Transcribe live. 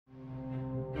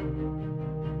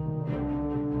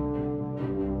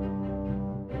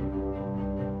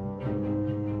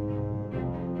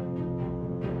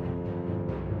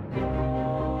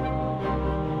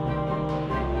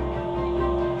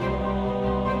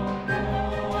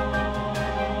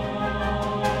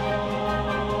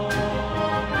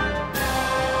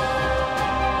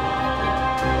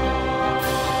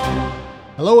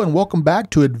Hello and welcome back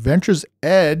to Adventure's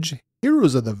Edge,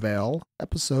 Heroes of the Vale,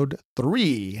 Episode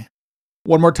 3.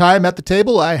 One more time at the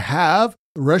table, I have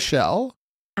Rochelle.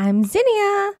 I'm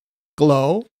Zinnia.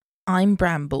 Glow. I'm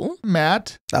Bramble.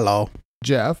 Matt. Hello.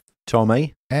 Jeff.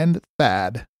 Tommy. And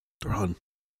Thad. Darun.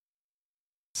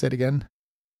 Say it again.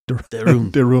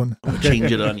 Darun. Darun. I'm going to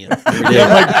change it on you.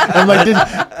 I'm like,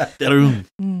 Darun.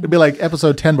 It'd be like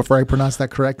episode 10 before I pronounce that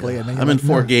correctly. And then I'm in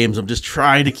 4 games. I'm just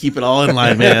trying to keep it all in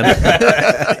line, man.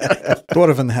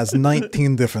 Dwarven has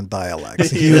 19 different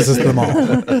dialects. He uses them all.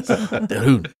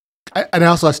 Darun.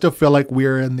 I still feel like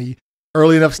we're in the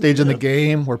early enough stage in the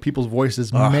game where people's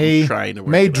voices may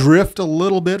drift a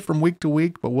little bit from week to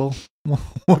week, but we'll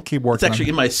keep working. It's actually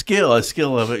in my skill, a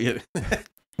skill of it.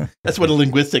 That's what a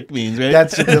linguistic means, right?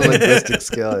 That's what the linguistic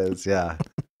skill is, yeah.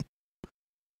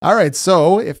 All right,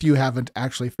 so if you haven't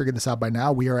actually figured this out by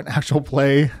now, we are an actual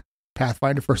play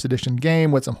Pathfinder 1st Edition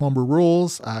game with some homebrew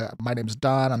rules. My name's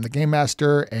Don. I'm the game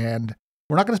master, and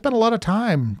we're not going to spend a lot of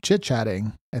time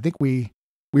chit-chatting. I think we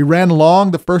ran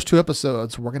long the first 2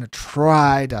 episodes. We're going to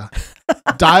try to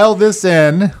dial this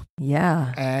in.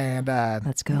 Yeah. And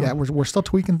let's go. Yeah, we're still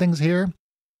tweaking things here.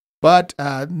 But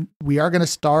we are going to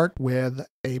start with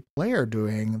a player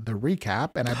doing the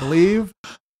recap. And I believe,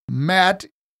 Matt,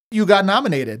 you got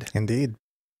nominated. Indeed.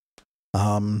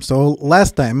 So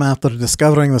last time, after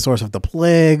discovering the source of the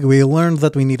plague, we learned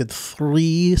that we needed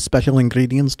 3 special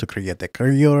ingredients to create a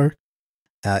cure.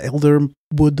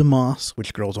 Elderwood moss,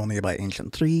 which grows only by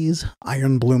ancient trees.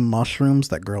 Iron bloom mushrooms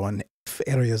that grow in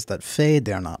areas that fade,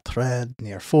 dare not tread,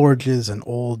 near forges and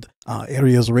old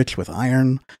areas rich with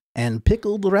iron. And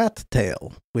pickled rat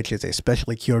tail, which is a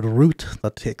specially cured root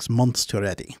that takes months to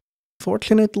ready.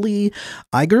 Fortunately,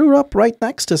 I grew up right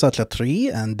next to such a tree,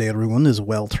 and Derun is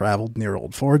well-traveled near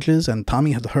old forges, and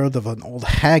Tommy had heard of an old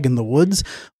hag in the woods,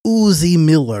 Uzi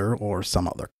Miller, or some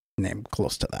other name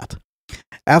close to that.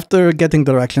 After getting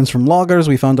directions from loggers,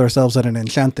 we found ourselves at an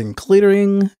enchanting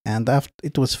clearing, and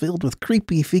it was filled with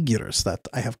creepy figures that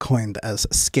I have coined as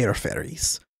scare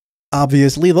fairies.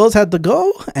 Obviously, those had to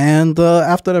go, and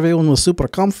after everyone was super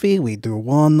comfy, we do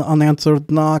one unanswered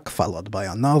knock, followed by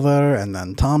another, and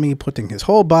then Tommy putting his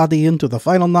whole body into the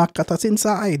final knock got us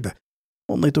inside,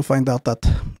 only to find out that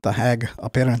the hag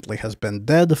apparently has been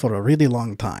dead for a really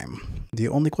long time. The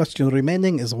only question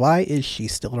remaining is, why is she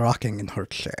still rocking in her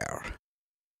chair?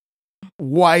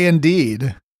 Why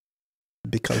indeed?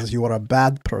 Because you are a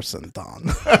bad person,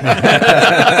 Don.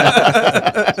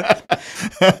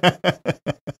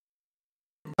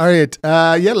 All right.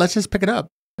 Let's just pick it up.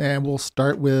 And we'll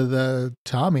start with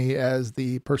Tommy as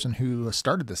the person who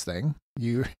started this thing.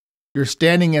 You're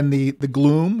standing in the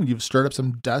gloom. You've stirred up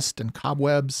some dust and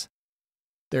cobwebs.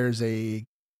 There's a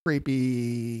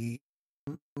creepy,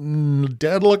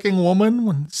 dead-looking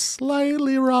woman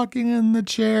slightly rocking in the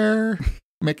chair,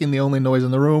 making the only noise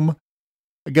in the room.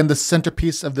 Again, the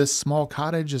centerpiece of this small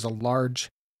cottage is a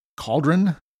large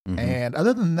cauldron. Mm-hmm. And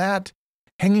other than that,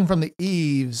 hanging from the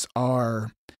eaves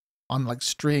are, on like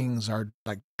strings, are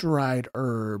like dried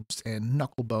herbs and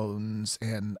knuckle bones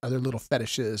and other little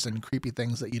fetishes and creepy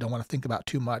things that you don't want to think about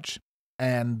too much.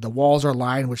 And the walls are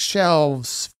lined with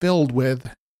shelves filled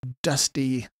with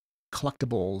dusty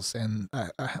collectibles and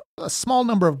a small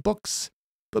number of books,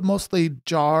 but mostly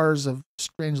jars of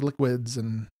strange liquids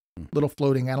and little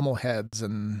floating animal heads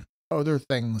and other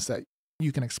things that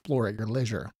you can explore at your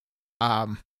leisure.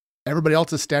 Everybody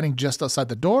else is standing just outside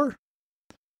the door.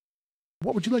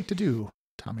 What would you like to do,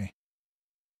 Tommy?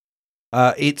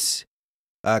 It's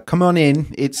come on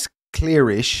in. It's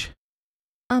clearish.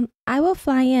 I will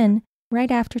fly in right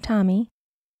after Tommy,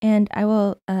 and I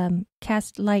will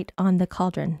cast light on the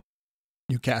cauldron.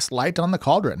 You cast light on the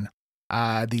cauldron.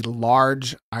 The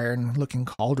large iron-looking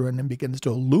cauldron begins to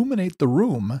illuminate the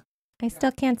room. I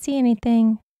still can't see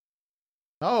anything.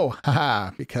 Oh,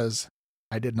 haha, because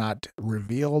I did not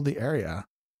reveal the area.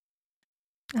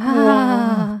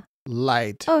 Ah.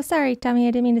 Light. Oh, sorry, Tommy.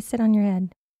 I didn't mean to sit on your head.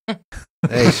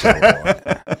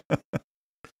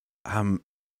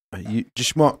 You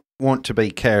just want to be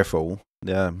careful.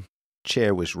 The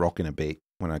chair was rocking a bit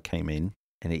when I came in,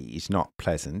 and it is not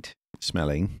pleasant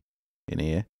smelling in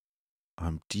here.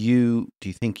 Do you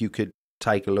think you could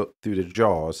take a look through the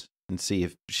jars and see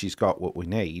if she's got what we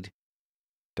need?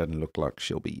 Doesn't look like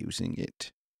she'll be using it.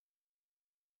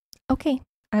 Okay.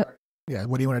 Yeah,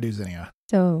 what do you want to do, Zinnia?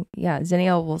 So, yeah,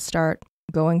 Zinnia will start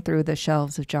going through the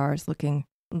shelves of jars looking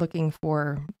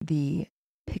for the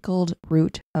pickled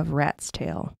root of rat's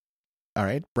tail. All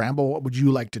right. Bramble, what would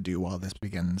you like to do while this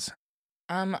begins?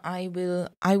 I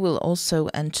will also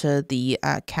enter the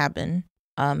cabin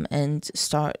and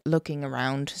start looking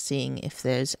around, seeing if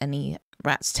there's any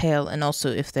rat's tail, and also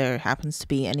if there happens to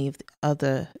be any of the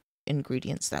other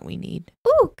ingredients that we need.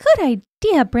 Ooh, good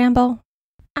idea, Bramble.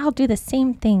 I'll do the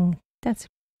same thing. That's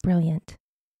brilliant.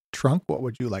 Trunk, what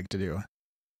would you like to do?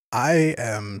 I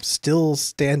am still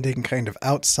standing kind of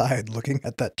outside looking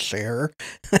at that chair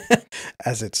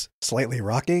as it's slightly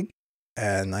rocking.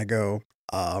 And I go,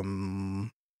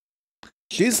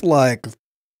 she's like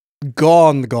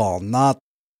gone, not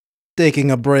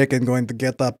taking a break and going to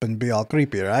get up and be all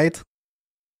creepy, right?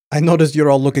 I noticed you're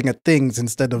all looking at things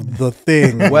instead of the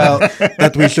thing Well,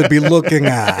 that we should be looking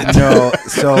at. No,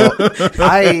 so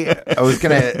I was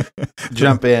gonna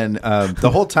jump in. The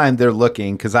whole time they're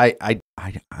looking, because I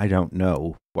don't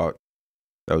know what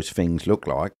those things look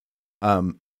like.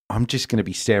 I'm just gonna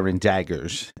be staring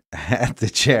daggers at the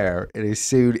chair, and as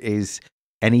soon as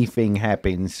anything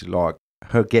happens, like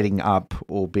her getting up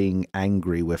or being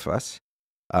angry with us,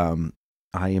 I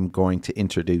am going to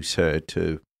introduce her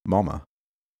to Mama.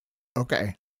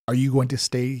 Okay. Are you going to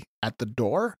stay at the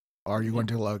door? Or are you going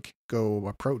to go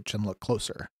approach and look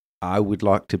closer? I would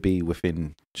like to be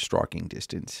within striking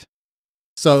distance.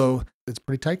 So it's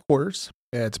pretty tight quarters.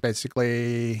 It's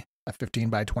basically a 15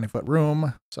 by 20 foot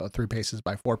room. So 3 paces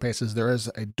by 4 paces. There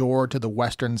is a door to the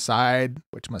western side,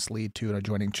 which must lead to an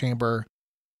adjoining chamber,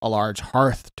 a large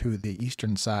hearth to the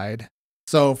eastern side.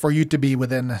 So for you to be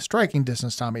within striking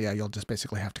distance, Tommy, you'll just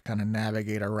basically have to kind of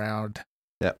navigate around.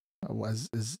 Yep.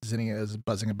 Zinnia is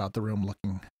buzzing about the room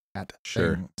looking at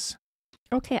Sure. things.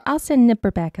 Okay, I'll send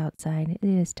Nipper back outside. It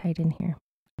is tight in here.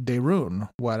 Daerun,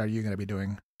 what are you going to be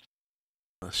doing?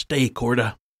 Stay,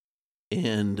 Corda.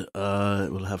 And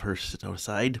we'll have her sit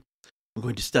outside. I'm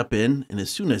going to step in, and as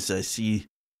soon as I see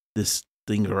this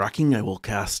thing rocking, I will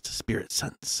cast Spirit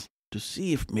Sense to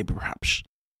see if maybe perhaps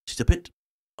she's a bit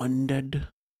undead.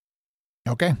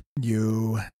 Okay.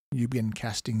 You begin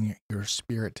casting your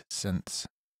spirit sense.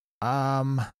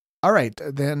 All right,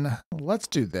 then let's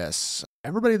do this.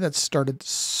 Everybody that started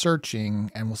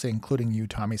searching, and we'll say including you,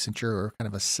 Tommy, since you're kind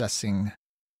of assessing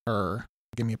her,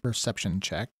 give me a perception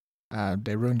check.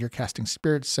 Daerun, you're casting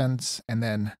spirit sense, and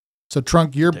then so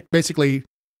Trunk, you're basically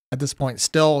at this point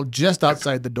still just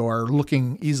outside the door,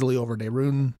 looking easily over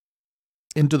Daerun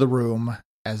into the room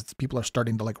as people are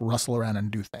starting to rustle around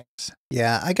and do things.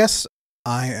 Yeah, I guess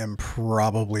I am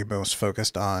probably most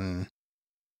focused on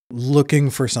looking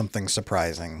for something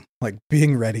surprising, like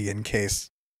being ready in case,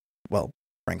 well,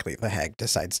 frankly, the hag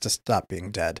decides to stop being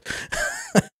dead,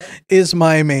 is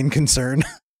my main concern.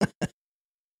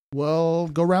 We'll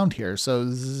go around here. So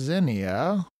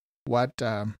Zinnia, what's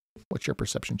your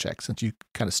perception check since you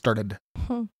kind of started?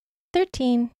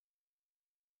 13.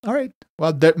 All right.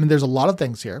 Well, there's a lot of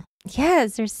things here.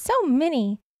 Yes, there's so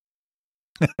many.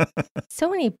 So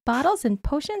many bottles and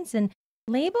potions and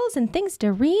labels and things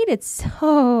to read. It's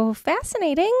so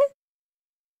fascinating.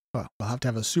 Well, we'll have to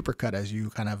have a supercut as you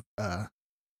kind of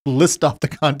list off the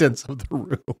contents of the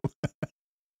room.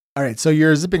 All right. So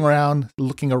you're zipping around,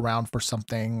 looking around for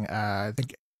something. I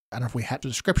don't know if we had a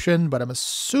description, but I'm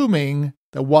assuming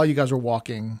that while you guys were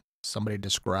walking, somebody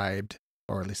described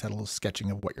or at least had a little sketching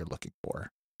of what you're looking for.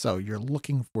 So you're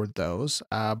looking for those.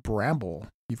 Bramble,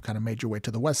 you've kind of made your way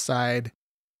to the west side,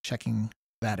 checking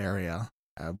that area.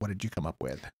 What did you come up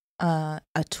with? A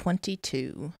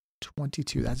 22.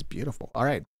 22. That's beautiful. All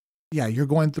right. Yeah, you're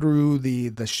going through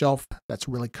the shelf that's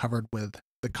really covered with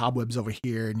the cobwebs over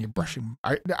here, and you're brushing.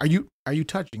 Are you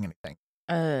touching anything?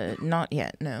 Not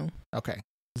yet, no. Okay.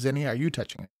 Zinnia, are you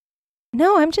touching it?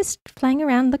 No, I'm just flying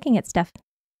around looking at stuff.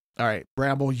 All right.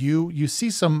 Bramble, you see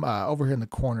some over here in the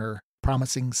corner,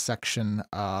 promising section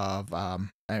of,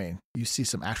 you see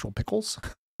some actual pickles.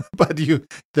 But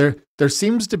there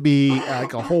seems to be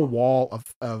like a whole wall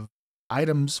of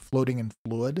items floating in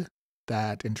fluid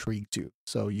that intrigued you.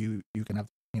 So you can have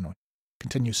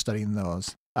continue studying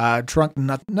those. Trunk,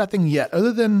 nothing yet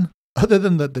other than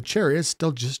the chair is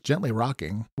still just gently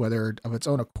rocking, whether of its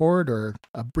own accord or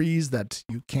a breeze that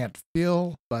you can't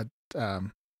feel. But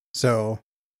So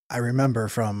I remember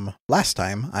from last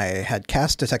time I had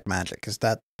cast Detect Magic. Is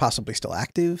that possibly still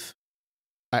active?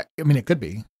 I mean, it could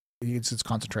be. It's its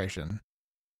concentration.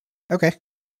 Okay,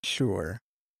 sure.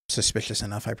 Suspicious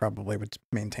enough, I probably would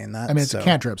maintain that. I mean, it's a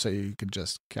cantrip, so you could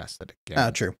just cast it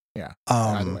again. True. Yeah.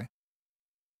 Either way.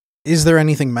 Is there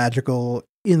anything magical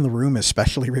in the room,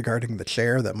 especially regarding the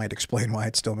chair, that might explain why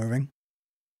it's still moving?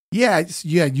 Yeah.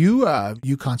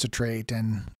 You concentrate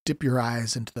and dip your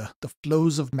eyes into the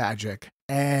flows of magic,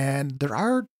 and there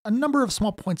are a number of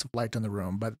small points of light in the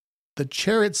room, but the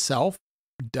chair itself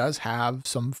does have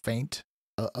some faint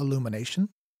illumination.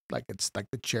 Like it's like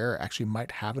the chair actually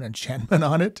might have an enchantment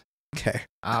on it. Okay.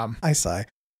 Um, I sigh.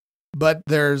 but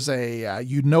there's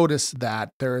you notice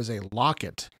that there is a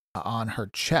locket on her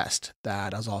chest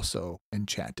that is also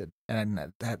enchanted,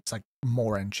 and that's like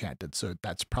more enchanted. So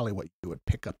that's probably what you would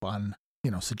pick up on,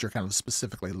 since you're kind of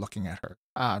specifically looking at her.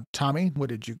 Tommy, what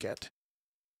did you get?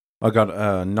 I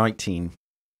got 19.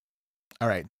 All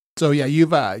right. So yeah,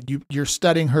 you're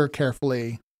studying her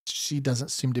carefully. She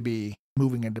doesn't seem to be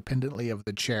moving independently of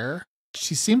the chair.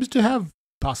 She seems to have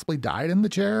possibly died in the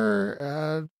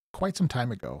chair quite some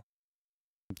time ago.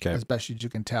 Okay. As best as you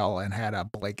can tell, and had a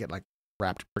blanket like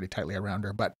wrapped pretty tightly around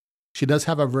her. But she does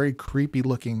have a very creepy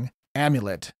looking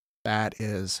amulet that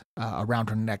is around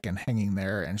her neck and hanging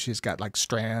there. And she's got like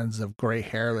strands of gray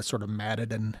hair that's sort of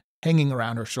matted and hanging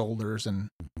around her shoulders and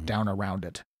down around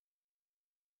it.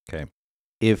 Okay.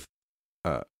 If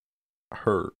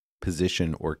her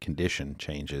position or condition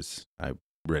changes, I'm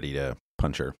ready to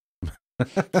punch her.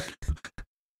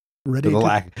 Ready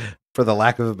For the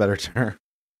lack of a better term.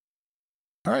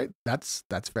 All right, that's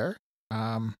fair.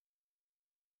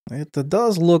 It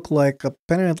does look like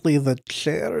apparently the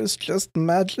chair is just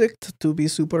magicked to be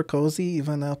super cozy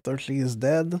even after she is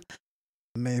dead.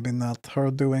 Maybe not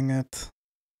her doing it,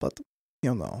 but,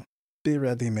 be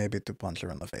ready maybe to punch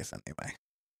her in the face anyway.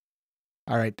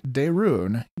 All right,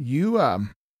 Daerun, you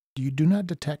do not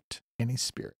detect any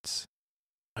spirits.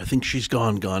 I think she's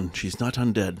gone. She's not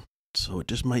undead. So it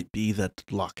just might be that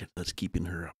locket that's keeping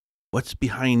her up. What's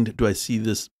behind? Do I see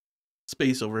this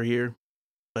space over here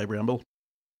by Bramble?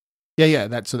 Yeah.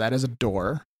 That is a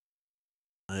door.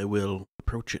 I will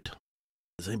approach it.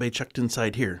 Has anybody checked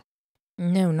inside here?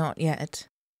 No, not yet.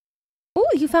 Oh,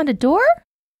 you found a door?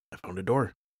 I found a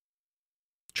door.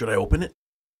 Should I open it?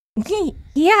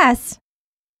 Yes.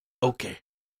 Okay.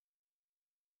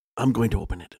 I'm going to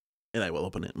open it, and I will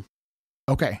open it.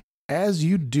 Okay. As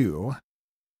you do,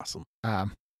 Awesome.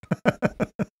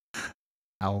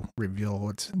 I'll reveal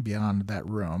what's beyond that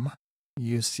room.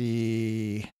 You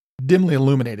see, dimly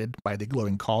illuminated by the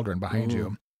glowing cauldron behind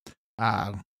you,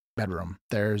 bedroom.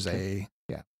 There's a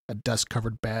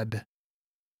dust-covered bed,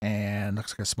 and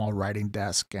looks like a small writing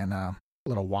desk and a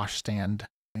little washstand,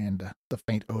 and the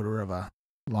faint odor of a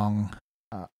long,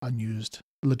 unused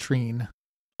latrine.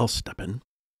 I'll step in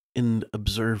and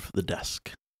observe the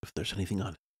desk if there's anything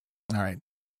on it. All right.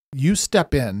 You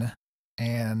step in,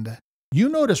 and you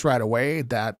notice right away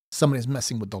that somebody's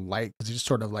messing with the light, because it just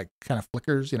sort of like kind of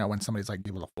flickers, when somebody's like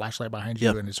with a flashlight behind you,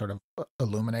 Yep. and it sort of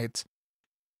illuminates.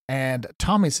 And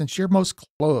Tommy, since you're most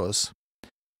close,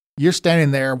 you're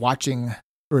standing there watching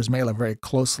Ursmela very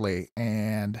closely,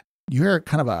 and you hear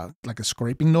kind of a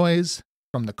scraping noise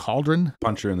from the cauldron.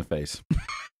 Punch her in the face.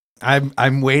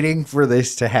 I'm waiting for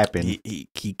this to happen.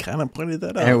 He kind of pointed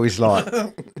that out. And it was like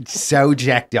so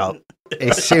jacked up.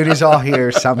 As soon as I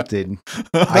hear something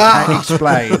I can't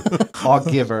explain, I'll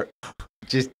give her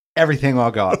just everything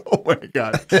I got. Oh my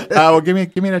god! Well, give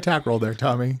me an attack roll there,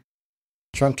 Tommy.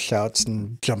 Trunk shouts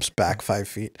and jumps back 5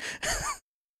 feet.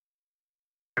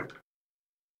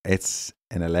 It's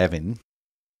an 11.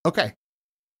 Okay.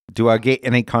 Do I get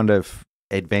any kind of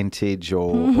advantage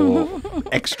or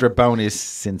extra bonus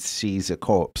since she's a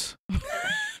corpse?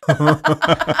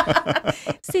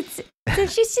 Since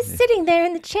she's just sitting there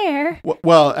in the chair.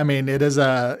 Well, I mean, it is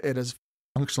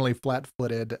functionally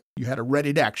flat-footed. You had a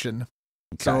readied action,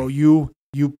 so you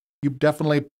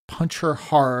definitely punch her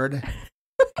hard.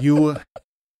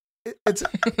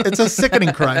 It's a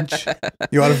sickening crunch.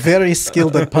 You are very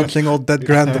skilled at punching old dead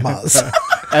grandmas.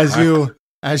 as you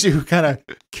kind of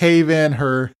cave in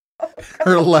her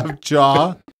left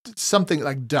jaw, something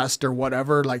like dust or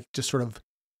whatever, like just sort of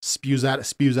spews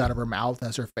out of her mouth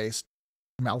as her face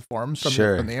malforms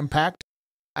from the impact.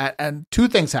 And two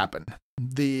things happen.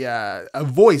 A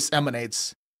voice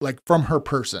emanates like from her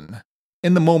person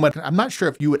in the moment. I'm not sure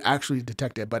if you would actually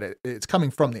detect it, but it's coming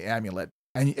from the amulet.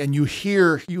 And you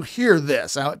hear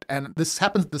this out, and this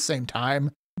happens at the same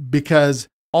time because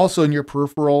also in your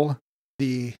peripheral,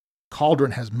 the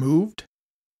cauldron has moved,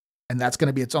 and that's going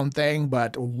to be its own thing.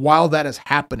 But while that is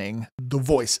happening, the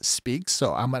voice speaks.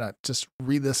 So I'm going to just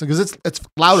read this because it's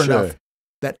loud enough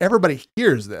that everybody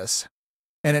hears this.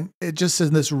 And it just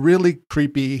is this really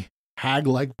creepy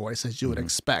hag-like voice, as you would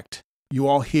expect. You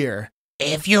all hear,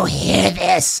 "If you hear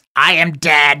this, I am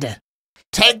dead.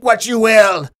 Take what you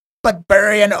will, but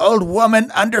bury an old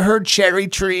woman under her cherry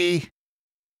tree.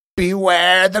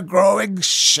 Beware the growing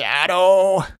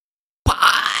shadow."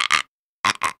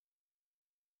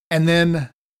 And then,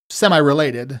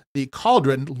 semi-related, the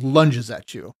cauldron lunges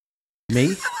at you.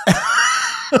 Me?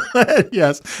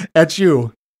 Yes, at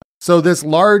you. So this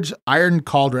large iron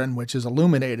cauldron, which is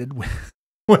illuminated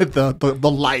with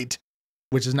the light,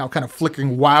 which is now kind of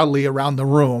flickering wildly around the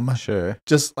room. Sure.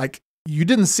 Just like you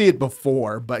didn't see it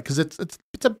before, but because it's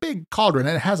a big cauldron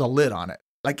and it has a lid on it.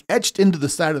 Like etched into the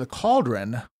side of the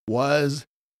cauldron was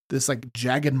this like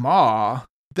jagged maw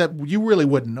that you really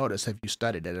wouldn't notice if you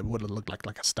studied it. It would have looked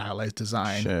like a stylized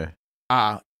design. Sure.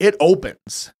 It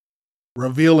opens,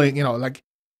 revealing, like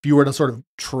if you were to sort of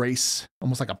trace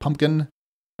almost like a pumpkin,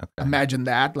 imagine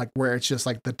that, like where it's just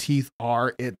like the teeth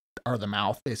are the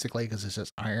mouth basically, because it's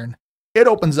just iron. It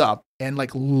opens up and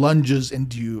like lunges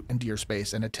into your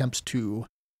space and attempts to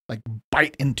like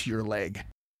bite into your leg.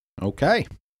 Okay.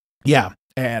 Yeah.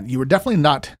 And you were definitely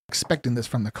not expecting this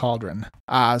from the cauldron.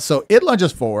 So it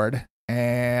lunges forward,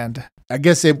 and I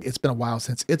guess it's been a while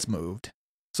since it's moved.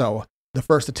 So the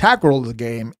first attack roll of the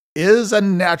game is a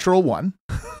natural 1.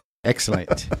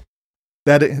 Excellent.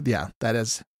 That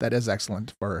is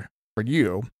excellent for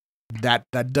you.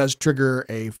 That does trigger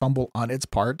a fumble on its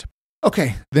part.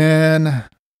 Okay, then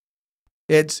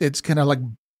it's kind of like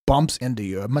bumps into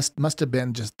you. It must have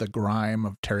been just the grime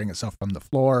of tearing itself from the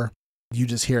floor. You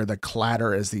just hear the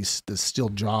clatter as the steel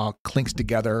jaw clinks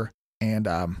together, and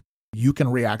you can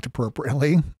react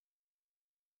appropriately.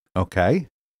 Okay.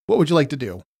 What would you like to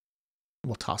do?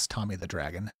 We'll toss Tommy the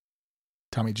dragon.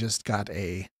 Tommy just got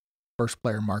a first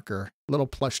player marker, little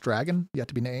plush dragon, yet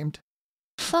to be named.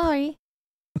 Sorry.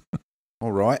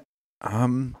 All right.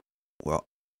 Well,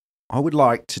 I would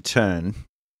like to turn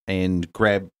and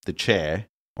grab the chair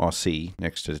I see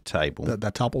next to the table.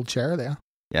 The toppled chair there.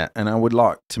 Yeah, and I would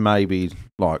like to maybe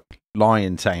like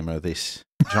lion tamer this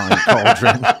giant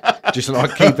cauldron, just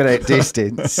like keep it at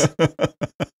distance.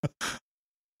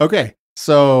 Okay,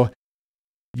 so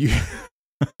you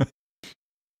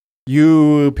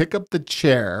pick up the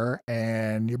chair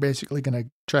and you're basically going to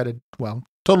try to,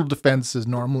 total defense is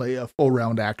normally a full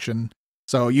round action.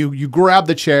 So you grab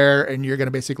the chair and you're going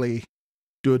to basically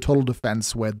do a total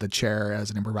defense with the chair as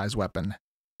an improvised weapon.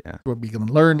 Yeah. We can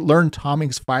learn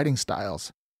Tommy's fighting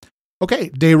styles. Okay,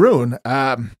 Daerun,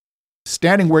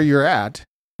 standing where you're at,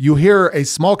 you hear a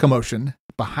small commotion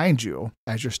behind you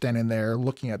as you're standing there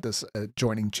looking at this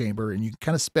adjoining chamber, and you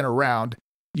kind of spin around.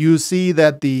 You see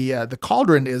that the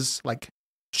cauldron is like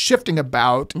shifting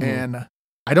about, and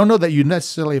I don't know that you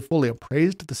necessarily fully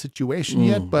appraised the situation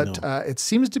yet, but it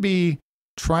seems to be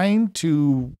trying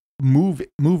to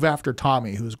move after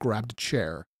Tommy, who's grabbed a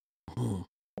chair.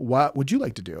 What would you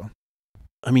like to do?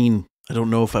 I mean, I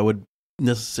don't know if I would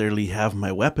necessarily have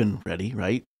my weapon ready,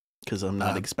 right? Because I'm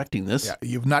not expecting this. Yeah,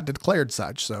 you've not declared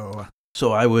such, so.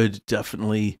 So I would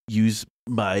definitely use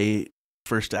my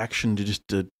first action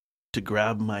to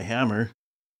grab my hammer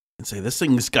and say, this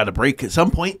thing's got to break at some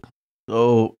point.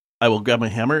 So I will grab my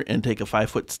hammer and take a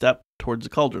 5-foot step towards the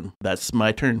cauldron. That's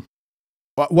my turn.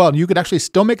 Well, you could actually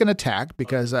still make an attack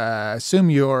because I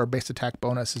assume your base attack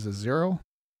bonus is a 0.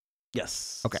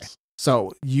 Yes. Okay.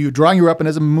 So you drawing your weapon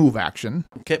as a move action.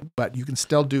 Okay. But you can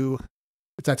still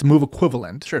that's move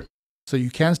equivalent. Sure. So you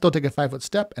can still take a 5-foot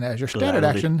step, and as your standard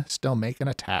action, still make an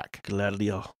attack.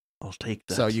 Gladly, I'll take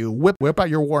that. So you whip out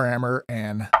your warhammer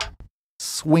and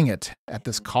swing it at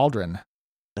this cauldron.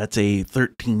 That's a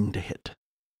 13 to hit.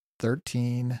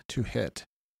 13 to hit.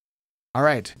 All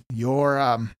right.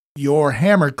 Your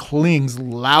hammer clings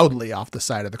loudly off the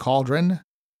side of the cauldron,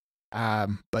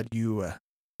 but you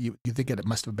think it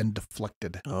must have been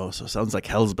deflected. Oh, so it sounds like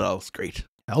Hell's Bells. Great.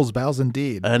 Hell's Bells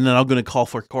indeed. And then I'm going to call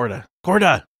for Corda.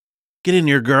 Corda, get in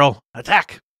here, girl.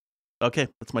 Attack. Okay,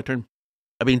 that's my turn.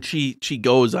 I mean, she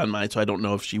goes on mine, so I don't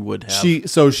know if she would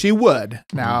have. She would.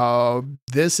 Now,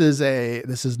 this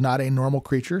is not a normal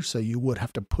creature, so you would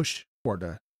have to push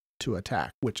Corda to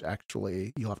attack, which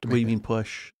actually you'll have to make. What do you mean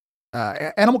push?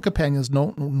 Animal companions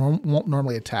won't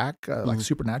normally attack like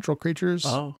supernatural creatures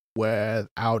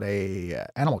without a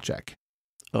animal check.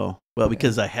 Oh, well,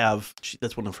 because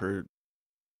that's one of her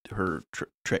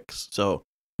tricks. So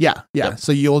yeah. Yep.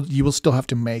 So you will still have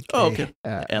to make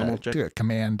animal check. A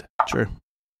command. Sure.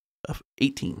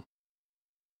 18.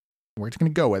 We're just gonna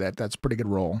go with it. That's a pretty good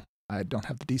roll. I don't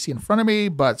have the DC in front of me,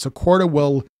 but so Corda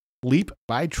will leap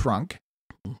by trunk.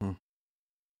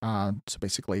 So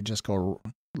basically, just go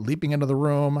leaping into the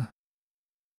room.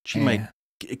 She might.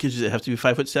 Could it have to be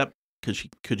 5-foot step?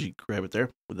 Could you grab it there?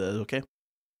 Would that okay?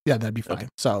 Yeah, that'd be fine. Okay.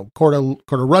 So Corda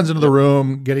runs into the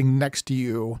room, getting next to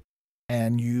you,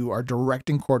 and you are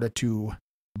directing Corda to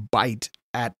bite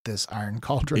at this iron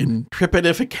cauldron. Intrepid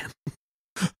if it can.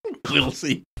 We'll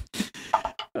see.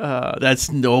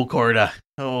 That's no Corda.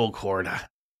 Oh, Corda.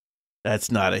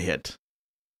 That's not a hit.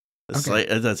 That's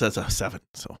that's a 7.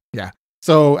 So yeah.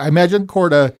 So I imagine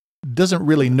Corda doesn't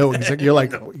really know.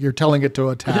 You're telling it to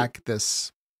attack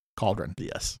this cauldron.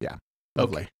 Yes. Yeah.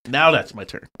 Lovely. Okay. Now that's my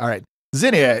turn. All right.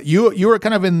 Zinnia, you were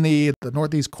kind of in the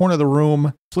northeast corner of the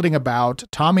room, flitting about.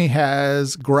 Tommy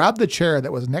has grabbed the chair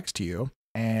that was next to you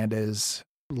and is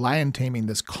lion taming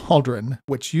this cauldron,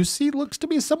 which you see looks to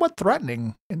be somewhat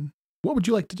threatening. And what would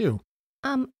you like to do?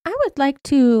 I would like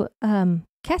to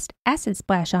cast acid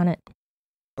splash on it.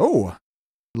 Oh,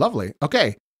 lovely.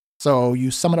 Okay, so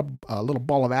you summon up a little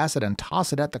ball of acid and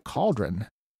toss it at the cauldron. I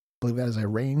believe that is a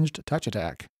ranged touch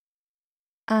attack.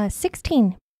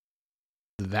 16.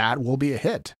 That will be a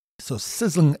hit. So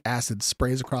sizzling acid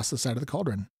sprays across the side of the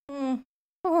cauldron.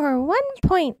 For 1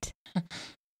 point.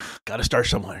 Gotta start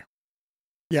somewhere.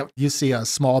 Yeah, you see a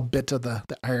small bit of the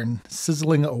iron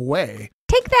sizzling away.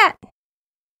 Take that.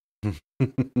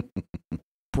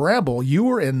 Bramble, you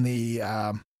were in the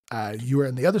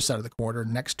other side of the corner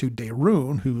next to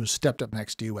Daroon, who stepped up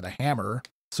next to you with a hammer.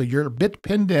 So you're a bit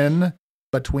pinned in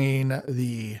between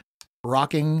the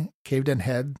rocking caved-in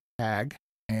head hag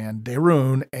and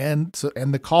Daroon and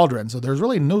the cauldron. So there's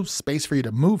really no space for you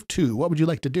to move to. What would you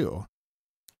like to do?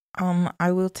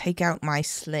 I will take out my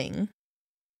sling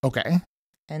Okay.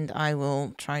 and I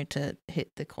will try to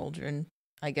hit the cauldron,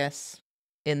 I guess,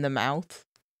 in the mouth.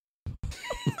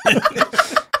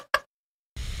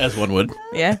 As one would.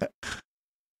 Yeah.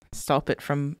 Stop it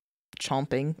from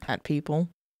chomping at people.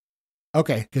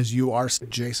 Okay, because you are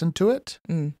adjacent to it.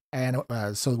 Mm. And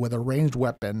so with a ranged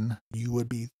weapon, you would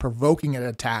be provoking an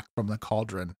attack from the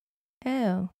cauldron.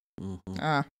 Oh. Mm-hmm.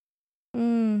 Ah.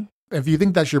 If you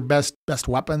think that's your best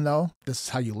weapon, though, this is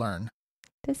how you learn.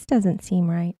 This doesn't seem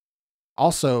right.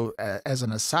 Also, as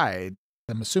an aside,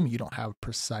 I'm assuming you don't have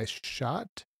precise shot.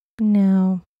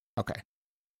 No. Okay.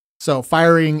 So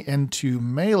firing into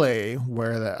melee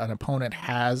where an opponent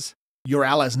has your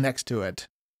allies next to it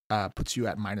puts you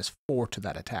at -4 to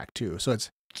that attack too. So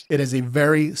it is a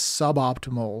very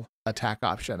suboptimal attack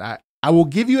option. I will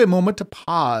give you a moment to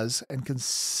pause and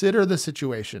consider the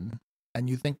situation, and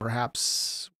you think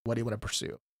perhaps what do you want to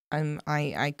pursue?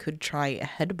 I could try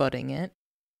headbutting it.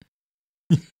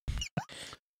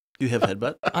 You have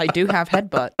headbutt? I do have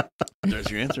headbutt. There's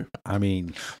your answer. I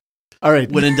mean, All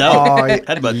right. When in doubt, I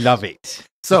headbutt. love it.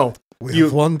 So We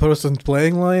have one person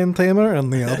playing Lion Tamer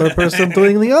and the other person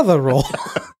doing the other role.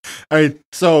 all right.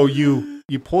 So you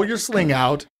pull your sling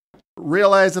out,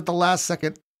 realize at the last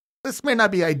second this may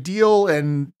not be ideal,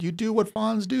 and you do what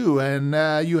fawns do, and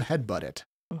you headbutt it.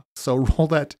 So roll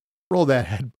that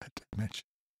headbutt damage.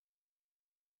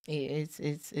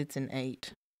 It's an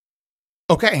 8.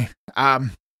 Okay.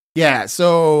 Yeah.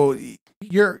 So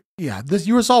you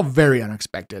were all very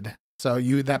unexpected. So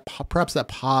perhaps that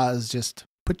pause just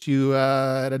put you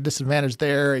at a disadvantage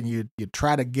there, and you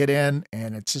try to get in,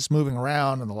 and it's just moving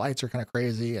around, and the lights are kind of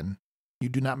crazy, and you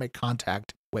do not make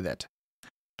contact with it.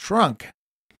 Trunk.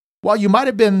 While you might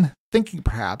have been thinking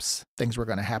perhaps things were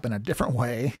going to happen a different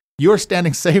way, you are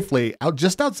standing safely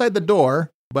just outside the door,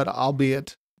 but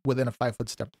albeit within a 5-foot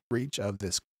step reach of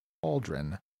this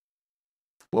cauldron.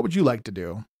 What would you like to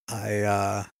do?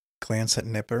 I glance at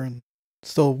Nipper and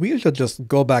so we should just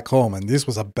go back home and this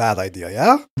was a bad idea,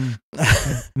 yeah?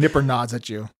 Nipper nods at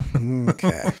you.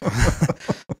 Okay.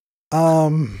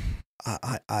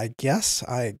 I guess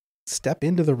I step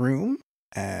into the room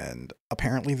and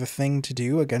apparently the thing to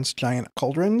do against giant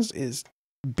cauldrons is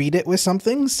beat it with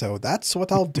something, so that's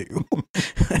what I'll do.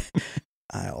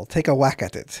 I'll take a whack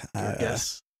at it. Your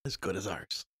guess as good as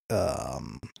ours.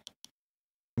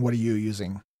 What are you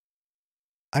using?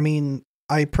 I mean,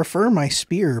 I prefer my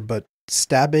spear, but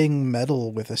stabbing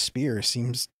metal with a spear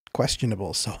seems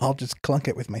questionable, so I'll just clunk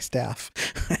it with my staff.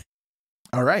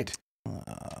 All right.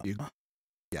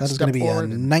 That is going to be a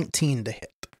 19 to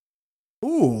hit.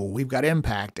 Ooh, we've got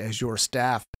impact as your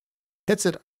staff hits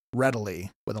it readily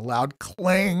with a loud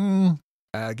clang.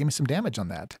 Give me some damage on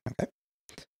that. Okay.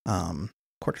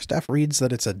 Quarterstaff reads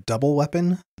that it's a double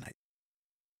weapon. I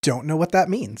don't know what that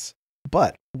means,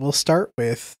 but we'll start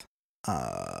with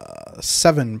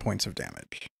 7 points of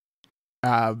damage.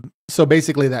 So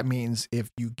basically that means if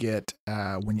you get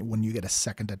when you get a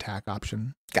second attack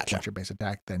option, Gotcha. Once your base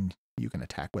attack, then you can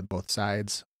attack with both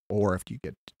sides, or if you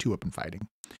get 2-weapon fighting.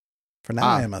 For now,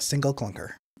 I am a single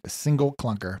clunker. A single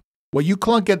clunker. Well, you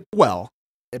clunk it well.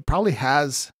 It probably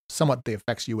has somewhat the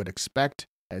effects you would expect.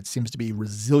 It seems to be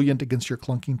resilient against your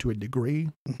clunking to a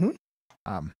degree.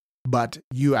 Mm-hmm. But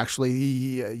you actually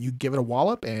you give it a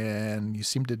wallop, and you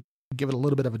seem to give it a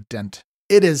little bit of a dent.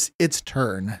 It is its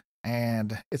turn,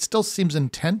 and it still seems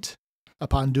intent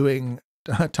upon doing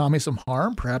Tommy some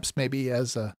harm, perhaps maybe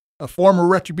as a form of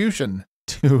retribution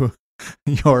to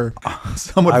your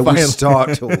somewhat I violent... was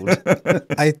startled.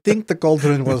 I think the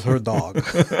cauldron was her dog.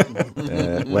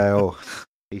 Well,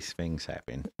 these things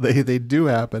happen. They do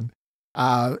happen.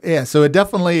 Yeah, so it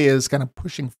definitely is kind of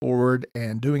pushing forward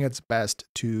and doing its best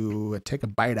to take a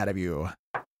bite out of you.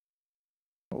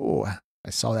 Oh, I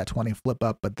saw that 20 flip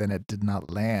up, but then it did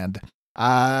not land.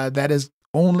 That is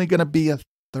only going to be a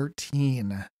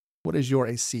 13. What is your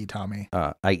AC, Tommy?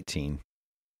 18.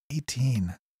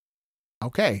 18.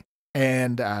 Okay.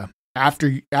 And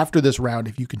after this round,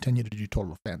 if you continue to do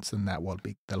total offense, then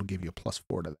that'll give you a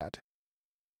 +4 to that.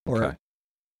 Okay.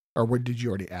 Or where did you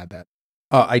already add that?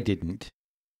 I didn't.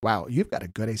 Wow, you've got a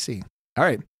good AC. All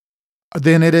right.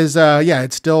 Then it is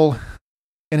it's still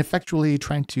ineffectually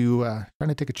trying to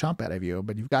take a chomp out of you,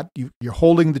 but you're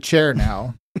holding the chair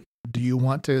now. Do you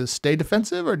want to stay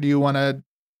defensive or do you want to?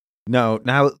 No,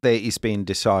 now that it's been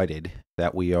decided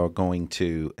that we are going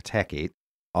to attack it,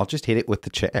 I'll just hit it with the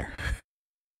chair.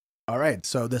 All right,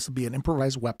 so this will be an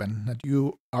improvised weapon. Now, do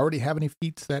you already have any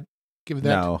feats that give that?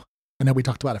 No. I know we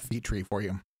talked about a feat tree for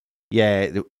you.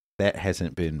 Yeah, that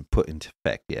hasn't been put into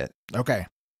effect yet. Okay.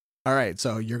 All right,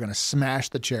 so you're going to smash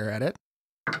the chair at it.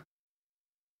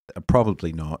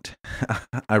 Probably not.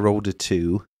 I rolled a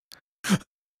 2.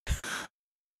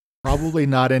 Probably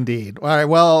not indeed. All right,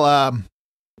 well,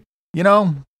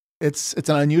 it's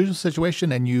an unusual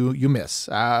situation and you miss.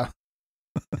 Does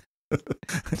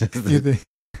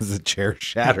the chair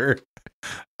shatter?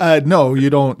 No, you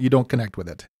don't connect with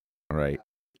it. All right.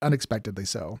 Unexpectedly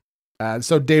so.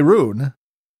 So Daerun,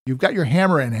 you've got your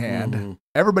hammer in hand. Mm-hmm.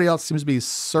 Everybody else seems to be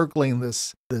circling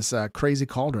this crazy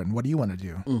cauldron. What do you want to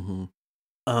do?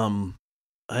 Mm-hmm.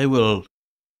 I will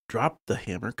drop the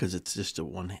hammer because it's just a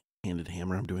one-handed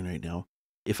hammer I'm doing right now.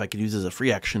 If I could use it as a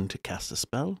free action to cast a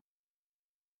spell.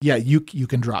 Yeah, you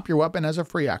can drop your weapon as a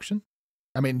free action.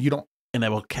 I mean, you don't. And I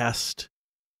will cast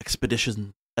expeditious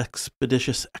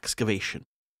excavation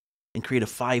and create a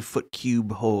 5-foot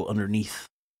cube hole underneath.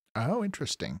 Oh,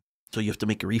 interesting. So you have to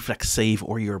make a reflex save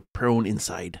or you're prone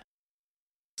inside.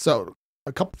 So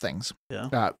a couple things.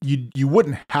 Yeah. You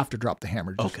wouldn't have to drop the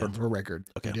hammer just Okay. for the record.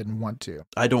 Okay. You didn't want to.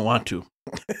 I don't want to.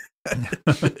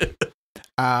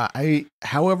 Are you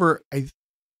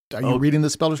reading the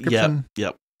spell description?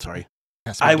 Yep. Sorry.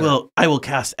 Yes, I will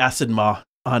cast Acid Maw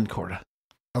on Corda.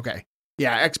 Okay.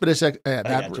 Yeah, expedition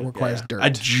that requires dirt. I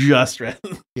just read.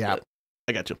 Yeah.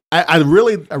 I got you. I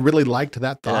really liked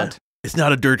that thought. It's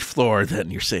not a dirt floor, then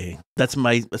you're saying. That's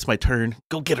my turn.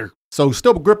 Go get her. So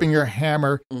still gripping your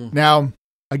hammer. Mm. Now,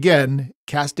 again,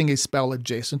 casting a spell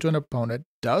adjacent to an opponent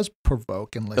does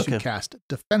provoke unless you Okay. cast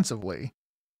defensively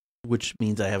Which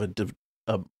means I have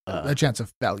a chance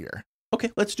of failure.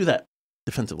 Okay, let's do that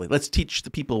defensively. Let's teach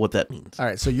the people what that means. All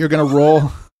right, so you're going to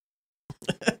roll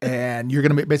and you're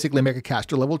going to basically make a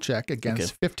caster level check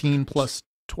against 15 plus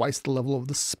twice the level of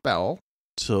the spell.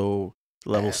 So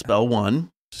level spell 1.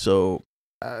 So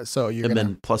you're and going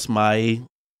then plus my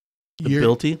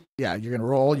ability. Yeah, you're going to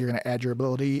roll. You're going to add your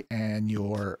ability and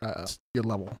your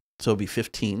level. So it'd be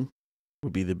 15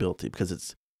 would be the ability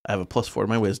because I have a +4 to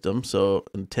my wisdom. So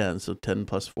and 10. So 10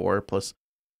 plus 4 plus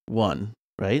 1.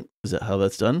 Right? Is that how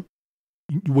that's done?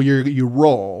 Well, you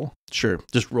roll. Sure.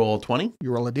 Just roll 20.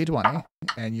 You roll a d20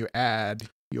 and you add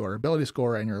your ability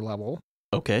score and your level.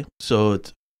 Okay. So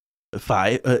it's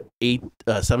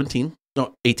 17.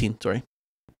 No, 18. Sorry.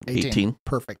 18.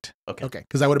 Perfect. Okay.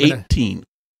 Because that would have been 18.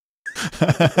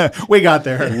 We got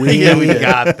there. We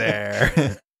got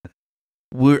there.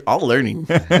 We're all learning.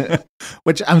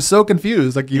 Which I'm so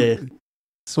confused.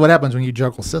 So what happens when you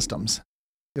juggle systems?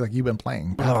 You've been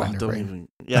playing Pathfinder, right?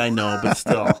 Yeah, I know, but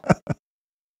still.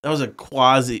 That was a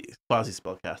quasi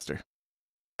spellcaster.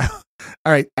 All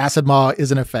right, Acid Maw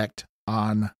is in effect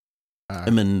on...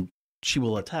 and then she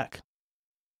will attack.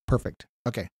 Perfect.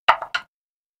 Okay.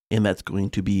 And that's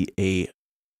going to be a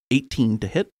 18 to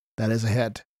hit. That is a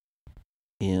hit.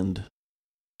 And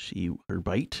her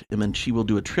bite. And then she will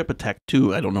do a trip attack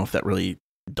too. I don't know if that really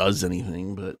does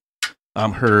anything, but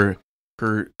her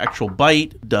actual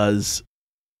bite does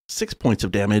 6 points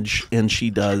of damage, and she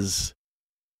does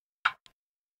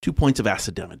 2 points of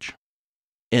acid damage.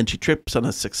 And she trips on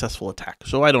a successful attack.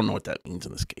 So I don't know what that means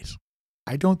in this case.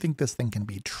 I don't think this thing can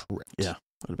be tripped. Yeah.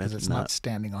 Because it's not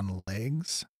standing on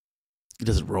legs. It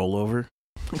doesn't roll over.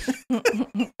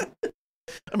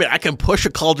 I mean, I can push a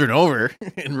cauldron over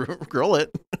and roll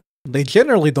it. They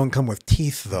generally don't come with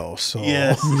teeth, though. So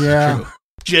Yes. Yeah. True.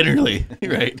 Generally,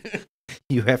 right.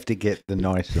 You have to get the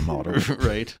nicer model.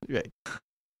 Right.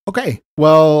 Okay.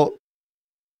 Well,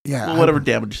 yeah. Well, whatever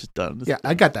damage is done. Yeah,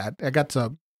 I got that.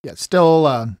 Still,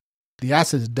 the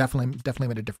acid has definitely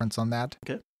made a difference on that.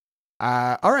 Okay.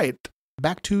 All right.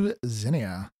 Back to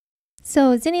Zinnia.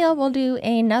 So Zinnia will do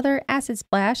another acid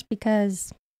splash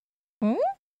because...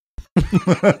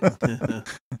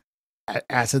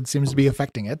 Acid seems to be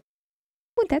affecting it.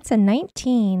 that's a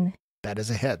 19. That is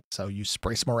a hit. So you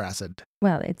spray some more acid.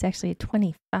 Well, it's actually a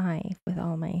 25 with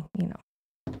all my,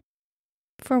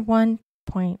 for 1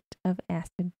 point of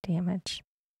acid damage.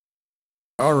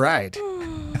 All right.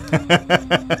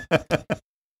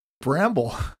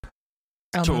 Bramble.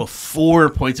 Total 4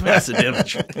 points of acid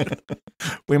damage.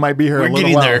 We might be here We're a little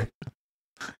getting while. there.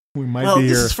 We might Well, be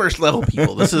this here. is first level,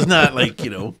 people. This is not like,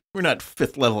 we're not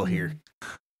 5th level here.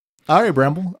 All right,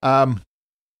 Bramble.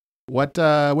 What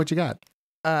you got?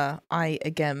 I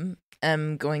again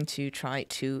am going to try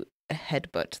to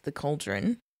headbutt the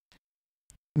cauldron,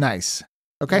 Nice.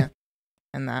 Okay. Yeah.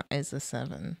 and that is a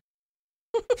 7.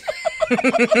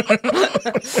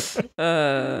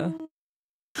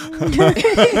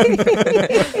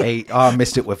 Hey, I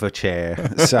missed it with a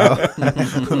chair, so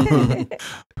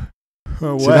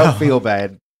Oh, so don't feel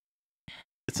bad.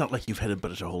 It's not like you've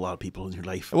headbutted a whole lot of people in your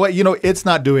life. Well, it's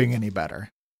not doing any better.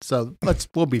 So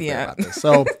we'll be fair Yeah. about this.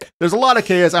 So there's a lot of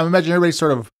chaos. I'm imagining everybody's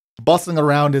sort of bustling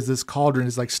around as this cauldron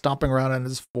is like stomping around on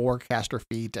his 4 caster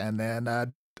feet, and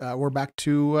then we're back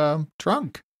to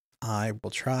Trunk. I will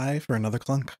try for another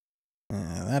clunk.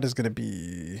 That is going to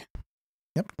be...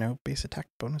 Yep, no base attack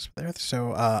bonus there.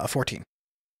 So a 14.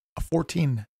 A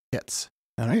 14 hits.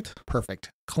 All right. Perfect.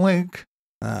 Clink.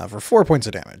 For 4 points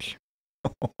of damage.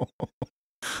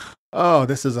 Oh,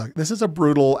 this is a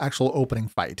brutal actual opening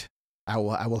fight. I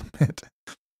will admit.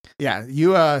 Yeah,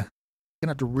 you gonna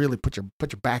have to really put your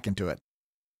back into it.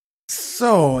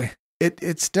 So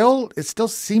it still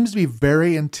seems to be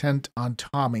very intent on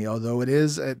Tommy, although it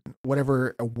is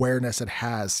whatever awareness it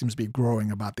has seems to be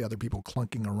growing about the other people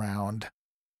clunking around.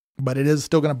 But it is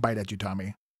still gonna bite at you,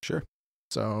 Tommy. Sure.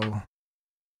 So,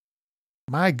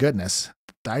 my goodness,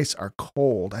 the dice are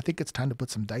cold. I think it's time to put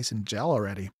some dice in gel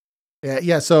already.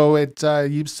 Yeah. So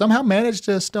you somehow managed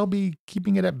to still be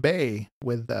keeping it at bay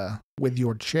with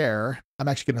your chair. I'm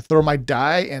actually going to throw my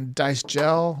die and dice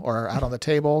gel or out on the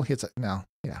table. It's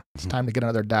time to get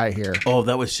another die here. Oh,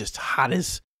 that was just hot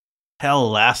as hell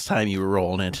last time you were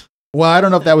rolling it. Well, I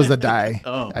don't know if that was the die.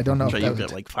 Oh, I don't know so if that you've was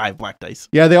got like 5 black dice.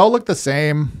 Yeah, they all look the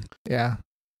same. Yeah,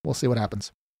 we'll see what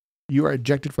happens. You are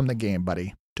ejected from the game,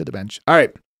 buddy. To the bench. All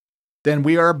right, then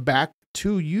we are back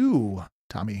to you,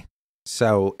 Tommy.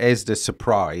 So, as the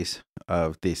surprise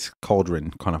of this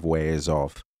cauldron kind of wears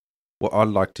off, what I'd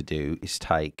like to do is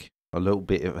take a little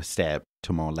bit of a step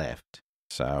to my left.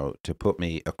 So, to put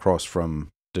me across from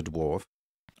the dwarf.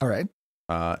 All right.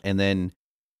 And then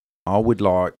I would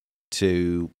like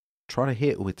to try to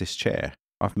hit with this chair.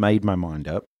 I've made my mind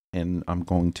up, and I'm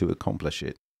going to accomplish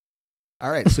it.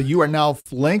 All right. So you are now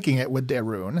flanking it with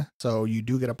Darun. So you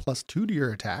do get a +2 to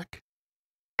your attack.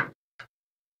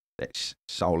 That's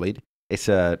solid. It's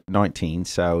a 19,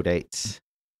 so that's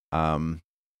a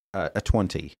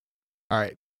 20. All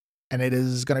right. And it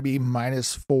is going to be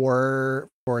 -4 for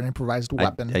an improvised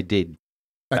weapon. I did.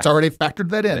 That's already factored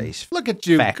that in. Nice. Look at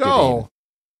you Factored go.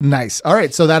 Nice. All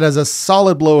right. So that is a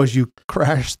solid blow as you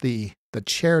crash the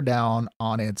chair down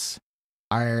on its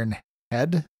iron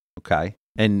head. Okay.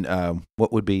 And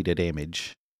what would be the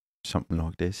damage? Something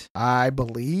like this. I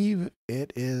believe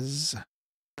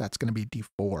that's going to be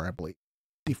D4, I believe.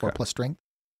 D4 Okay. plus strength.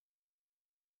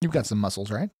 You've got some muscles,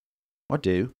 right? I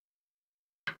do.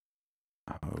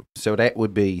 Oh, so that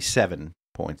would be 7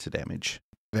 points of damage.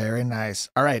 Very nice.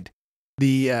 All right.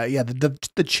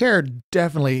 The chair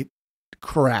definitely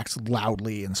cracks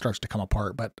loudly and starts to come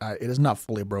apart, but it is not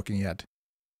fully broken yet.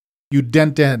 You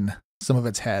dent in some of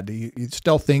its head. You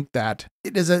still think that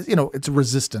it is it's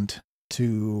resistant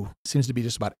to, seems to be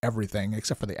just about everything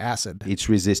except for the acid. It's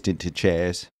resistant to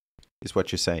chairs, is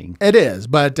what you're saying. It is,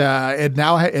 but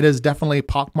it is definitely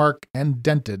pockmarked and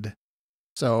dented.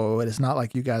 So it is not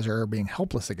like you guys are being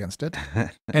helpless against it.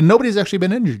 And nobody's actually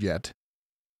been injured yet,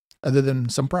 other than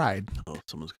some pride. Oh,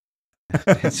 someone's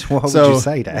Why would you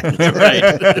say that?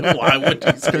 right. Why would you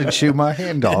It's going to chew my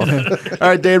hand off. All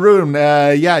right,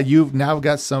 Dayrun, you've now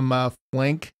got some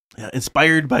flank. Yeah,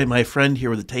 inspired by my friend here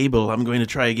with the table, I'm going to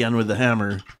try again with the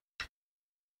hammer.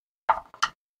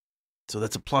 So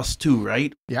that's a +2,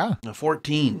 right? Yeah, A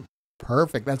 14.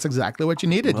 perfect. That's exactly what you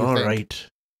needed. You All think. right.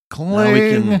 Cling. Now we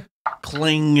can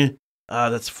cling.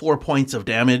 That's 4 points of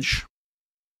damage.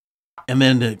 And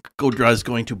then Godra is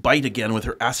going to bite again with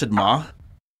her acid maw.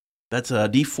 That's a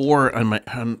D4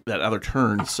 on that other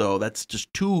turn. So that's just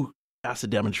 2 acid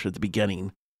damage for the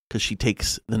beginning.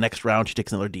 Because the next round, she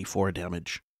takes another D4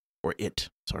 damage. Or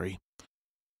sorry.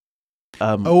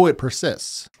 It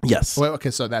persists. Yes. Well, okay,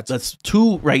 so That's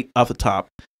 2 right off the top.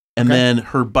 And Okay. then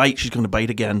her bite, she's going to bite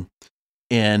again.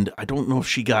 And I don't know if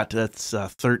she got, that's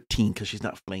 13 because she's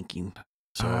not flanking.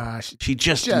 So she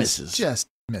just misses. Just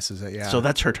misses it, yeah. So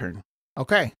that's her turn.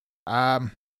 Okay.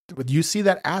 You see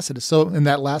that acid. So in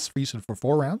that last you said for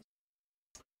 4 rounds?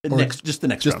 Just the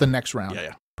next Just round. the next round.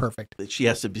 Yeah. Perfect. She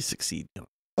has to succeed.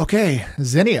 Okay,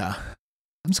 Zinnia.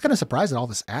 I'm just kind of surprised at all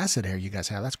this acid here you guys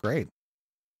have. That's great.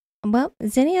 Well,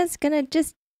 Zinnia's gonna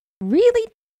just really,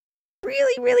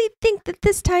 really, really think that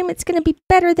this time it's gonna be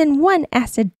better than 1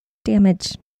 acid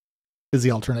damage. Is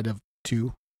the alternative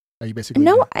 2? Are you basically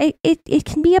No, it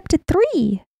can be up to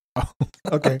 3. Oh,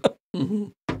 okay.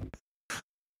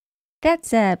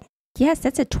 That's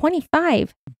a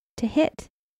 25 to hit.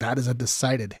 That is a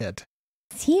decided hit.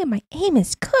 See, my aim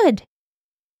is good.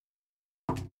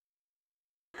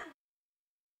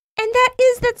 And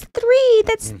that's 3.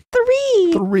 That's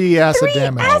 3. 3 acid 3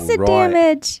 damage. acid All right.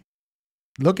 damage.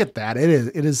 Look at that. It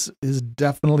is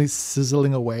definitely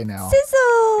sizzling away now.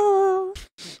 Sizzle.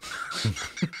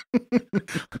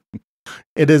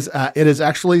 It is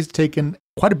actually taken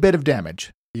quite a bit of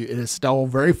damage. It is still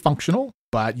very functional,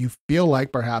 but you feel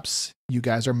like perhaps you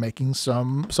guys are making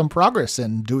some progress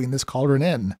in doing this cauldron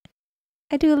in.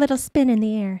 I do a little spin in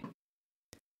the air.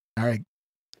 All right.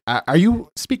 Are you,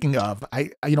 speaking of,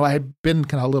 I had been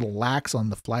kind of a little lax on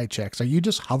the fly checks. Are you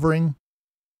just hovering?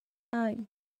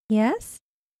 Yes.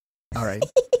 All right.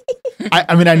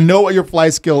 I mean, I know what your fly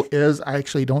skill is. I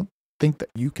actually don't think that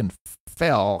you can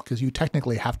fail because you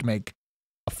technically have to make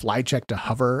a fly check to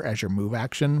hover as your move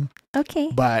action.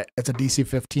 Okay. But it's a DC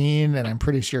 15, and I'm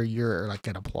pretty sure you're like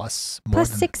at a plus more Plus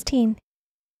than 16.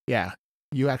 Yeah.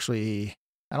 You actually,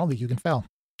 I don't think you can fail.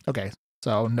 Okay.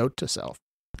 So note to self.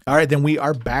 All right. Then we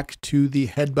are back to the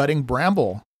headbutting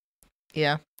bramble.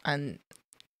 Yeah, and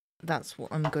that's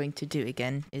what I'm going to do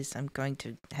again, is I'm going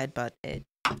to headbutt it,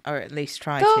 or at least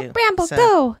try Go, to. Bramble, So-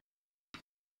 go.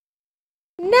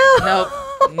 No.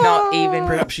 Nope, not even.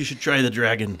 Perhaps you should try the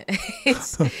dragon.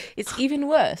 it's even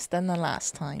worse than the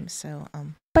last time. So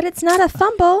But it's not a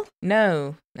fumble.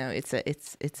 no, it's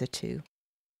a 2.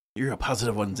 You're a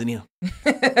positive one, Zinnia.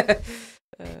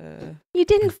 You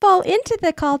didn't fall into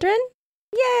the cauldron.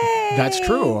 Yay. That's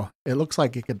true. It looks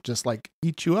like it could just like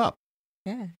eat you up,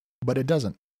 Yeah. but it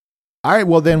doesn't. All right.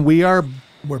 Well, then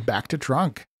we're back to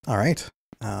Trunk. All right.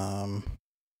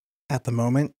 At the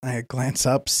moment, I glance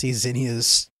up, see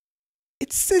Zinnia's.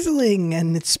 It's sizzling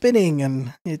and it's spinning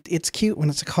and it's cute when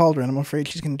it's a cauldron. I'm afraid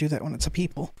she's going to do that when it's a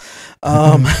people.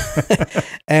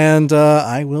 And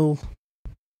I will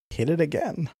hit it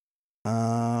again.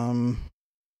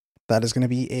 That is going to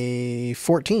be a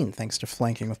 14, thanks to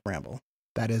flanking with Bramble,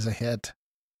 That is a hit.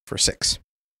 for 6.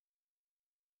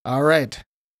 All right.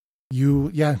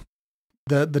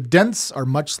 The dents are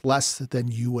much less than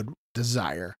you would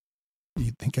desire.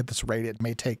 You think at this rate it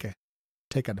may take a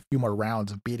few more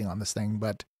rounds of beating on this thing,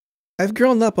 but I've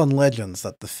grown up on legends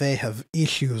that the Fae have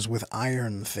issues with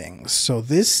iron things, so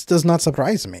this does not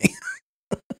surprise me.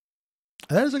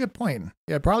 that is a good point.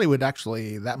 Yeah, it probably would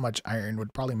actually, that much iron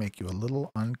would probably make you a little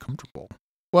uncomfortable.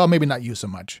 Well, maybe not you so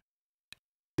much.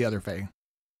 The other Fae.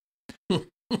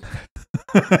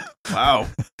 Wow.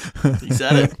 You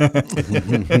said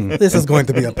it. This is going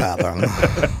to be a pattern.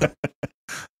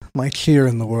 My cheer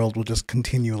in the world will just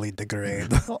continually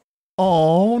degrade.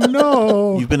 Oh,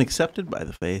 no. You've been accepted by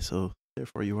the Fae, so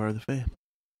therefore you are the Fae.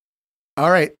 All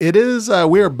right. It is,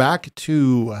 we are back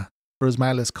to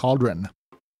Rosmila's Cauldron.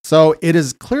 So it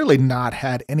has clearly not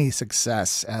had any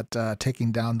success at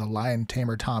taking down the lion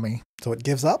tamer Tommy. So it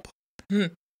gives up? I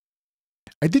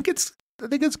think it's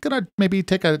gonna maybe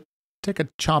take a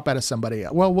chomp out of somebody.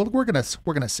 Well, we're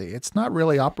gonna see. It's not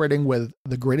really operating with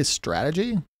the greatest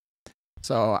strategy.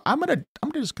 So I'm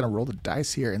just gonna roll the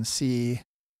dice here and see.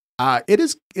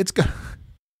 It's gonna,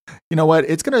 you know what?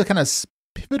 It's gonna kind of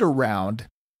pivot around.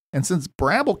 And since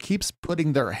Bramble keeps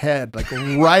putting their head like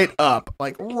right up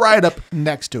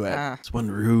next to it, It's one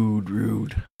rude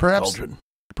cauldron.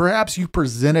 perhaps you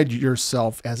presented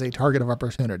yourself as a target of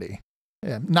opportunity.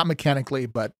 Yeah, not mechanically,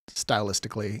 but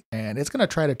stylistically. And it's going to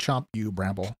try to chomp you,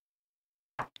 Bramble.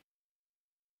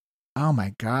 Oh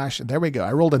my gosh. There we go.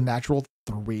 I rolled a natural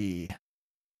 3,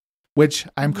 which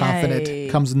I'm confident Yay.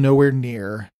 comes nowhere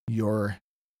near your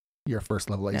first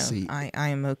level AC. No, I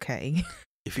am okay.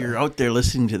 If you're out there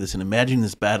listening to this and imagining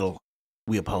this battle,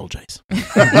 we apologize.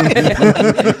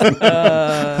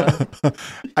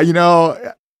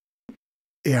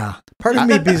 Yeah. Part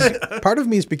of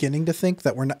me is beginning to think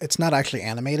that it's not actually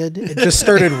animated. It just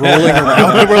started rolling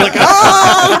around and we're like,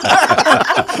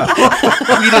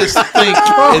 We just think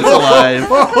it's alive.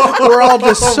 we're all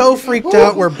just so freaked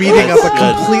out we're beating up a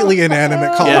completely inanimate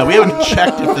cauldron. Yeah, we haven't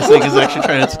checked if this thing is actually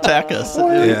trying to attack us.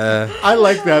 Yeah. I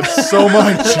like that so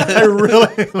much. I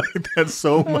really like that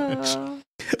so much.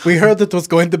 We heard it was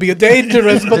going to be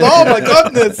dangerous, but oh my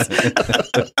goodness!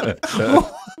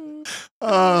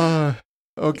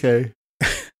 Okay.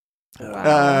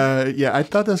 Wow. Yeah, I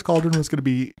thought this cauldron was going to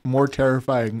be more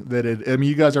terrifying than it. I mean,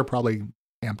 you guys are probably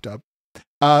amped up.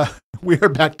 We are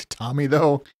back to Tommy,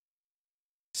 though.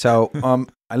 So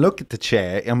I look at the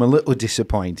chair. I'm a little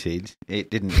disappointed. It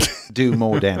didn't do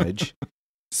more damage.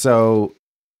 So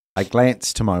I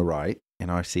glance to my right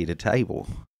and I see the table.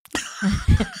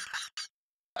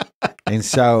 And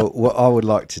so what I would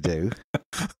like to do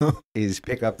is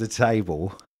pick up the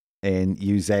table and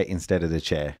use that instead of the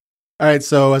chair. All right,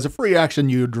 so as a free action,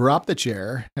 you drop the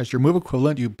chair. As your move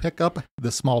equivalent, you pick up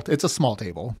the small. It's a small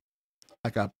table,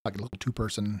 like a little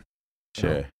 2-person.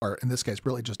 Sure. Or in this case,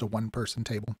 really just a 1-person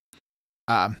table.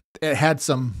 It had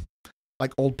some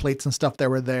like old plates and stuff that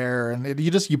were there, and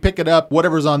you pick it up.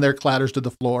 Whatever's on there clatters to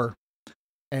the floor,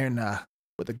 and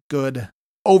with a good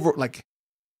over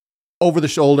the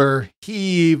shoulder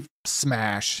heave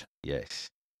smash. Yes.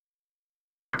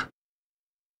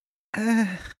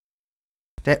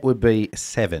 That would be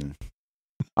 7.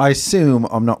 I assume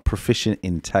I'm not proficient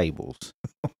in tables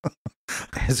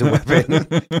as a weapon.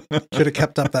 Should have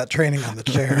kept up that training on the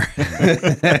chair.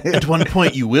 At one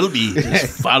point, you will be.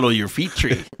 Just follow your feat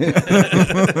tree.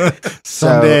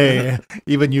 Someday,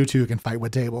 even you two can fight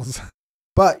with tables.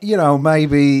 But,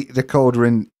 maybe the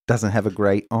cauldron doesn't have a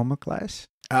great armor class.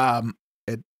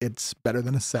 It's better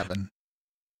than a 7.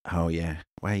 Oh, yeah.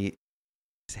 Wait.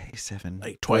 Is that a 7?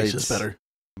 Like twice It's as better.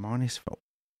 -4.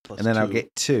 Plus And then I'll 2.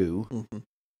 get 2. Mm-hmm.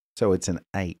 So it's an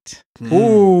 8.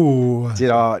 Ooh.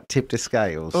 Did I tip the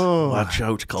scales? Oh, Watch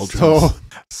out, cauldrons.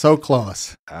 so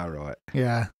close. All right.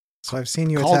 Yeah. So I've seen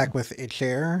you Called- attack with a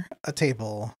chair, a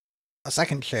table, a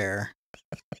second chair.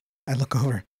 I look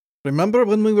over. Remember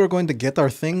when we were going to get our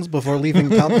things before leaving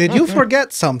town? Did you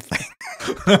forget something?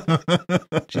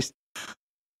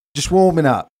 Just warming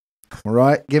up. All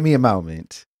right? Give me a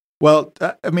moment. Well,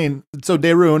 I mean, so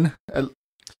Daerun,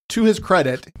 to his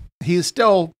credit, he is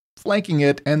still flanking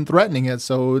it and threatening it,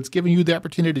 so it's giving you the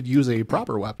opportunity to use a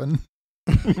proper weapon.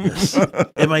 Yes.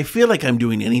 Am I feel like I'm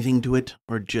doing anything to it,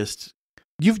 or just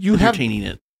You have entertaining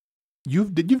it?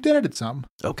 you've done it some.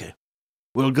 Okay.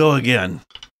 We'll go again.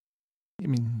 I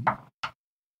mean,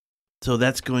 So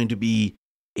that's going to be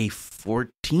a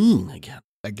 14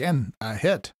 again. a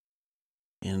hit.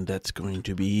 And that's going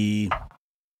to be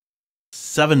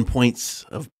 7 points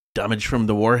of damage from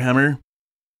the Warhammer.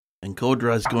 And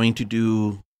Kodra is going to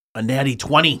do a natty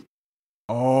 20.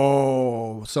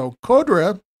 Oh, so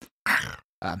Kodra,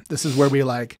 this is where we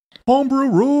like homebrew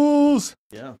rules.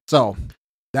 Yeah. So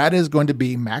that is going to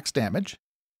be max damage.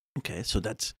 Okay, so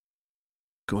that's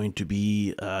going to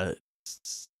be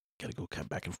gotta go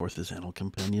back and forth this animal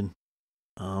companion.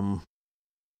 And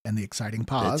the exciting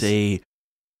pause. That's a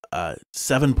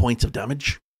 7 points of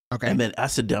damage. Okay. And then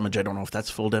acid damage, I don't know if that's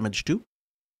full damage too.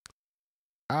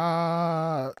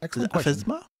 Excellent question.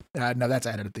 Aphysma? No, that's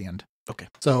added at the end. Okay.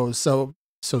 So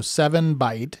 7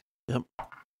 bite. Yep.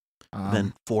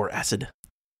 Then 4 acid.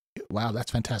 Wow,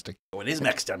 that's fantastic. Oh, it is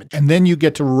max damage. And then you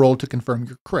get to roll to confirm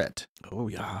your crit. Oh,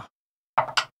 yeah.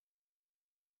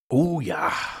 Oh,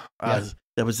 yeah. Yeah.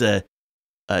 That was a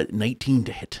 19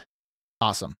 to hit.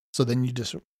 Awesome. So then you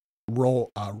just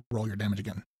roll your damage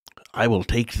again. I will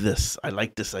take this. I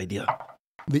like this idea.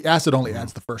 The acid only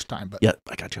adds the first time, but Yeah,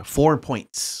 I got you. 4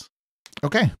 points.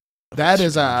 okay. That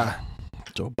is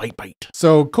So bite.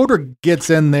 so Kodra gets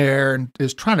in there and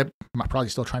is probably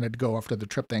still trying to go after the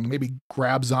trip thing. Maybe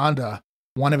grabs onto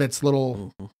one of its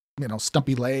little,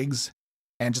 stumpy legs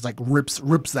and just like rips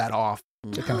that off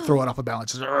to kind of throw it off a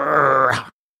balance. Just,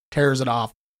 tears it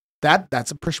off.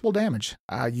 That's appreciable damage.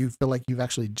 You feel like you've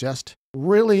actually just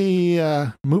really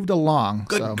moved along.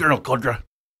 Good So, girl, Kodra.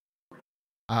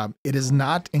 it is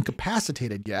not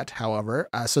incapacitated yet, however.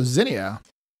 So Zinnia,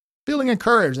 feeling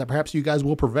encouraged that perhaps you guys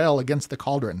will prevail against the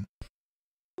cauldron.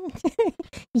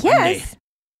 Yes.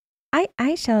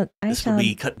 I shall This will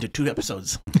be cut into 2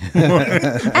 episodes.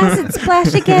 acid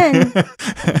splash again.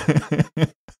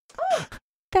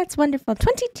 That's wonderful.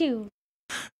 22.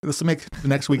 This will make the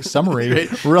next week's summary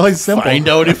really simple. Find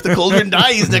out if the cauldron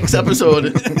dies next episode.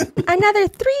 Another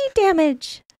 3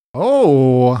 damage.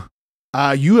 Oh,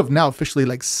 you have now officially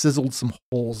like sizzled some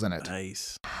holes in it.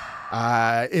 Nice.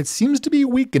 It seems to be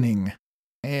weakening,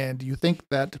 and you think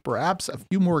that perhaps a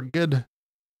few more good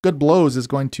blows is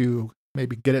going to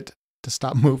maybe get it to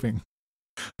stop moving.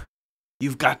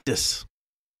 You've got this.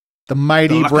 The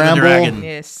mighty The luck of the Bramble dragon.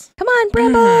 Yes. Come on,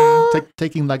 Bramble.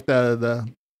 taking like the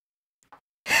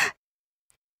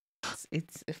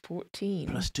It's a 14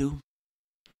 +2.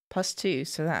 plus 2,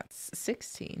 so that's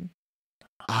 16.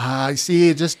 I see.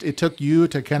 It took you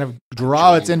to kind of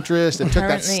draw its interest. It took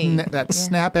that Apparently, yeah.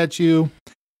 snap at you.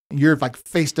 You're like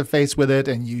face to face with it,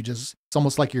 and it's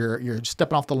almost like you're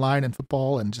stepping off the line in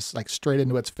football and just like straight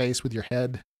into its face with your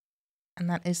head. And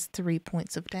that is 3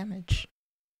 points of damage.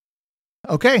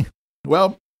 Okay,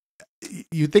 well,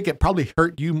 you think it probably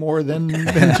hurt you more than you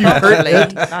hurt it.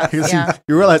 Because Yeah.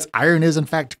 you realize iron is in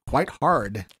fact quite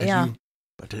hard. as Yeah. you-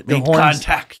 But it The made horns-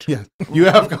 contact. Yeah, you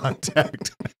have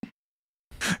contact.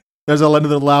 There's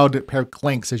another loud pair of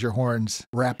clinks as your horns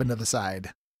wrap into the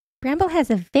side. Bramble has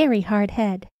a very hard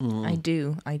head. Mm.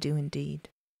 I do indeed.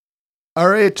 All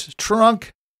right,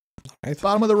 Trunk, Right.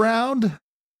 bottom of the round.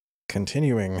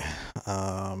 Continuing.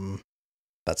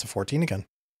 That's a 14 again.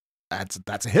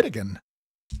 That's a hit again.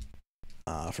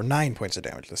 For 9 points of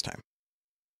damage this time.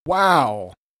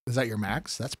 Wow. Is that your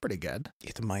max? That's pretty good.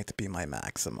 It might be my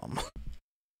maximum.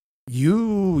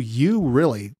 You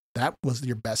really, that was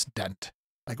your best dent.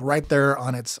 Like right there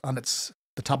on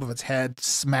the top of its head,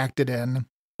 smacked it in.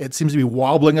 It seems to be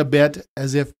wobbling a bit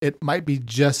as if it might be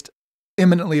just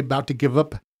imminently about to give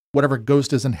up whatever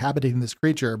ghost is inhabiting this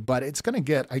creature, but it's going to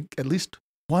get at least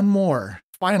one more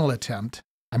final attempt.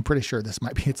 I'm pretty sure this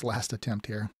might be its last attempt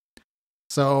here.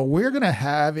 So we're going to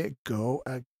have it go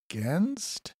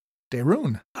against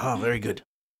Daerun. Oh, very good.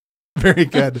 Very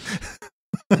good.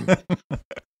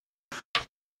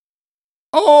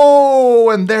 Oh,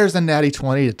 and there's a natty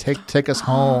 20 to take us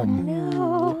home.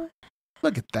 No.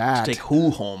 Look at that. Take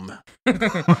who home?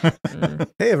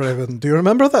 Hey, Raven, do you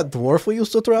remember that dwarf we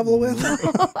used to travel with?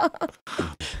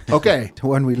 Okay, The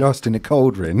one we lost in a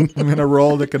cauldron. I'm going to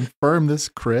roll to confirm this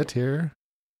crit here.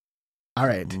 All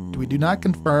right, we do not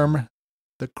confirm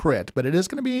the crit, but it is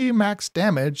going to be max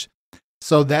damage.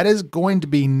 So that is going to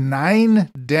be 9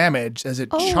 damage as it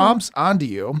Oh. chomps onto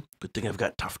you. Good thing I've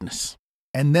got toughness.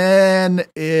 And then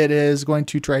it is going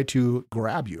to try to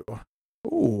grab you.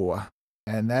 Ooh.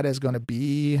 And that is going to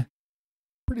be a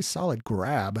pretty solid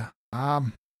grab.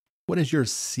 What is your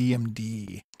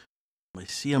CMD? My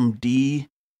CMD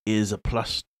is a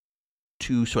 +2,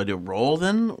 so I do a roll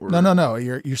then? Or? No.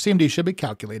 Your CMD should be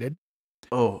calculated.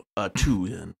 Oh, 2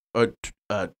 then. Or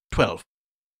 12.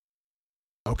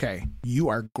 Okay. You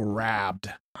are grabbed.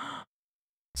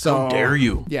 So How dare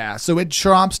you? Yeah. So it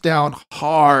chomps down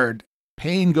hard.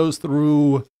 Pain goes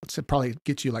through. Let's say probably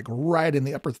get you like right in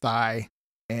the upper thigh.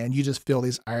 And you just feel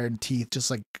these iron teeth just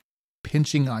like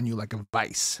pinching on you like a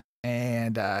vice.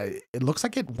 And it looks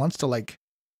like it wants to like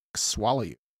swallow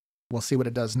you. We'll see what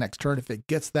it does next turn if it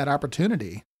gets that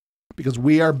opportunity. Because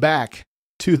we are back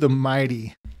to the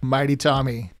mighty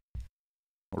Tommy.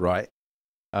 Right.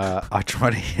 I try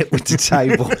to hit with the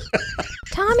table.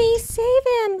 Tommy, save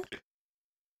him.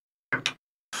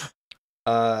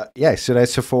 Yeah, so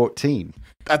that's a 14.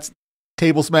 That's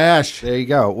table smash. There you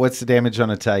go. What's the damage on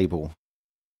a table?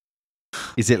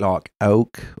 Is it like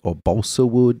oak or balsa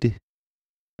wood?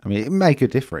 I mean, it make a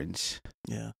difference.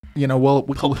 Yeah. You know, well,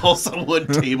 Balsa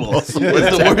wood table. It's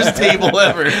the worst table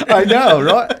ever. I know,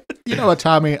 right? You know what,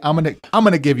 Tommy? I'm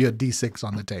gonna give you a D6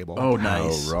 on the table. Oh,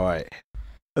 nice. Oh, right.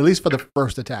 At least for the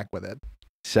first attack with it.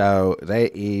 So there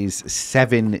is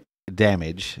 7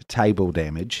 damage, table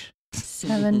damage.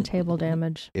 7 table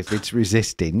damage. If it's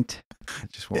resistant, I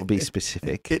just want to be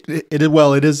specific. It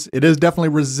is definitely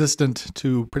resistant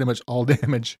to pretty much all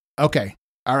damage. Okay.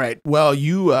 All right. Well,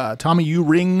 you, Tommy, you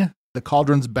ring the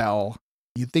cauldron's bell.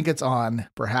 You think it's on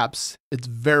perhaps its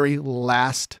very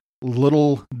last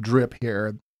little drip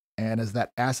here. And as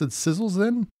that acid sizzles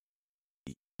in,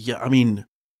 Yeah, I mean,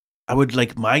 I would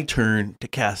like my turn to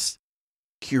cast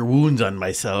Cure Wounds on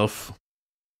myself.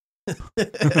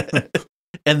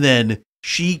 And then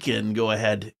she can go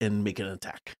ahead and make an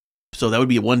attack. So that would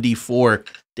be a 1d4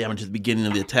 damage at the beginning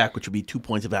of the attack, which would be 2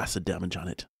 points of acid damage on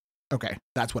it. okay,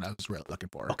 that's what I was really looking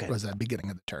for. Okay. Was that beginning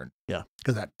of the turn. Yeah.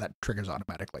 Because that triggers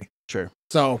automatically. Sure.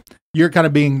 So you're kind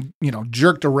of being,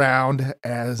 jerked around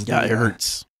as Yeah, the, it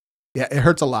hurts. Yeah, it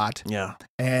hurts a lot. Yeah.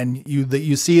 And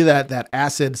you see that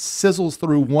acid sizzles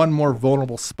through one more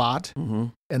vulnerable spot, Mm-hmm.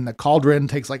 and the cauldron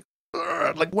takes like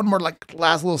one more like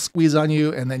last little squeeze on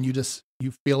you, and then you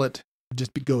feel it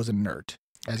just goes inert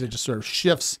as it just sort of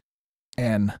shifts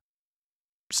and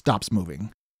stops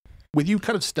moving, with you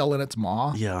kind of still in its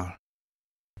maw. Yeah.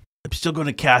 I'm still going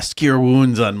to cast Cure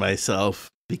Wounds on myself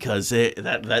because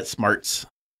that smarts.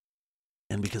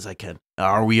 And because I can.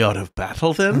 Are we out of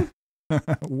battle then?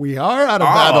 We are out of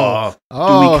battle.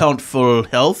 Do we count full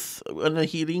health on the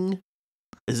healing?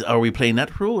 Are we playing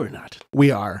that rule or not?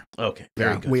 We are. Okay,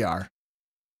 very good. We are.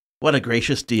 What a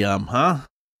gracious DM, huh?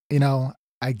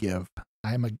 I give.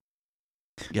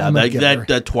 Yeah, I'm a giver.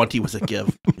 that 20 was a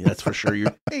give. Yeah, that's for sure.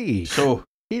 Hey, So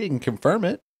He didn't confirm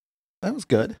it. That was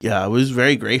good. Yeah, it was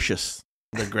very gracious.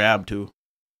 The grab too.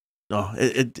 No,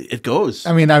 it goes.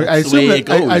 I mean, I That's the way it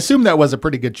goes. I assume that was a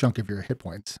pretty good chunk of your hit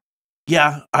points.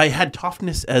 Yeah, I had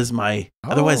toughness as my.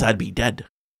 Otherwise, Oh. I'd be dead,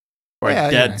 or Yeah,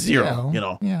 dead yeah, 0. You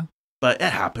know, Yeah. but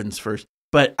it happens first.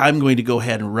 But I'm going to go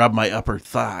ahead and rub my upper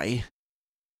thigh.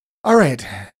 All right.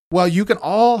 Well, you can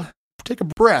all take a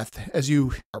breath as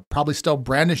you are probably still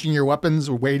brandishing your weapons,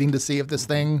 waiting to see if this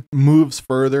thing moves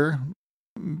further.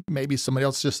 Maybe somebody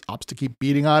else just opts to keep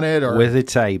beating on it, or With a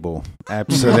table.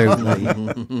 Absolutely.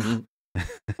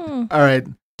 Hmm. all right,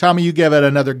 Tommy, you give it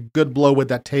another good blow with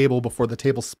that table before the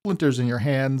table splinters in your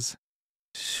hands.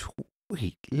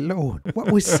 Sweet Lord.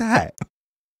 What was that?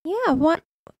 Yeah,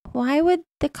 why would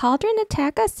the cauldron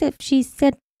attack us if she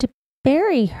said to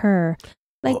bury her?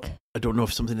 Like, Well, I don't know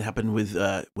if something happened with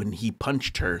when he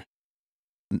punched her.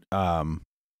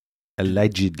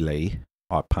 Allegedly,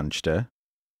 I punched her.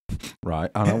 Right.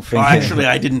 I don't Well, think. actually,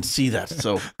 I didn't see that,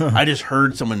 so I just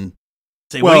heard someone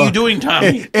say, "What Well, are you doing,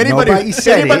 Tommy?" Nobody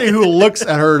said anybody it. who looks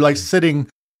at her like sitting,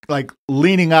 like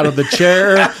leaning out of the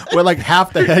chair with like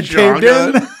half the head caved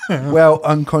in. Well,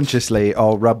 unconsciously,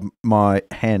 I'll rub my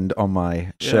hand on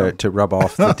my shirt to rub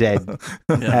off the dead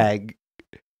hag.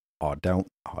 I don't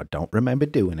remember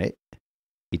doing it.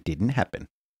 It didn't happen.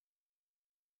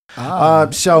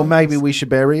 So maybe we should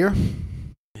bury her.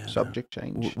 Yeah. Subject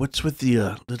change. What's with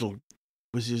the little?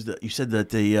 You said that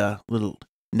the little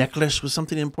necklace was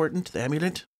something important. The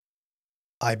amulet.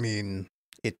 I mean,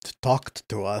 it talked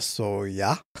to us, so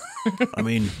yeah. I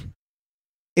mean,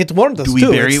 It warned us do we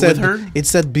too. bury it said, with her? It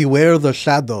said, "Beware the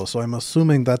shadow." So I'm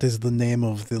assuming that is the name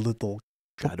of the little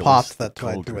Shadows, pot the that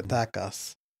tried to cauldron. attack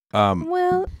us.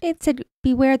 well, it said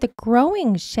beware the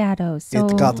growing shadows. So,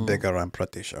 It got bigger, I'm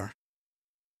pretty sure.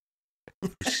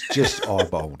 It's just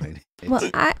eyeballing. well,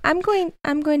 I'm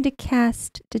going to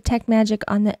cast detect magic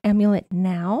on the amulet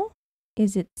now.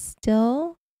 Is it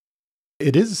still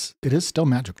It is still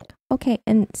magical. okay?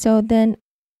 And so then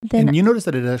And you notice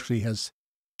that it actually has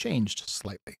changed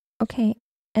slightly. okay,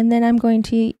 and then I'm going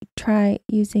to try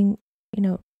using,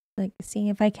 like seeing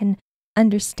if I can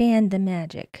understand the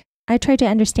magic. I try to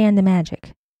understand the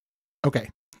magic. Okay,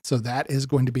 so that is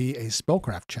going to be a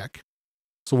spellcraft check.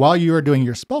 So while you are doing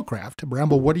your spellcraft,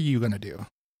 Bramble, what are you going to do?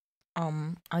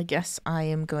 I guess I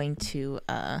am going to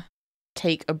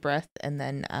take a breath and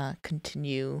then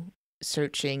continue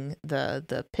searching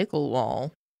the pickle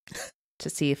wall to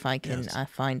see if I can Yes.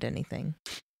 find anything.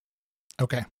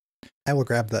 Okay, I will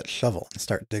grab that shovel and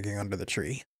start digging under the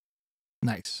tree.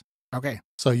 nice. Okay,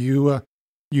 so you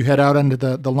head out onto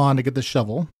the lawn to get the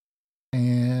shovel,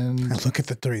 and I look at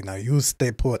the tree now. You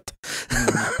stay put.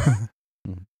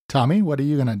 Tommy, what are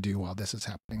you going to do while this is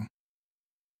happening?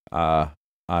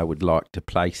 I would like to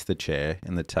place the chair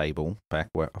and the table back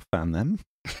where I found them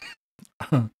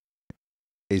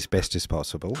as best as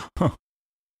possible.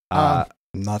 I'm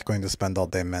not going to spend all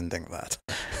day mending that.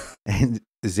 And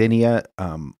Xenia,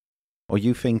 are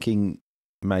you thinking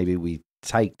maybe we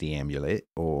take the amulet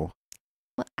or?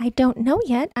 Well, I don't know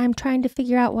yet. I'm trying to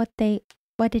figure out what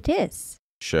it is.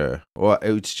 Sure. Or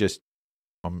it's just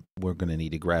we're going to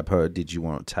need to grab her. Did you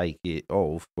want to take it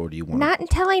off or do you want Not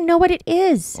until I know what it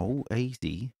is. Oh,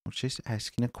 easy. I was just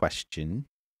asking a question.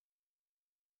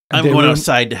 I'm They going ruin-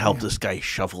 outside to help this guy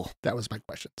shovel. That was my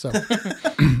question. So,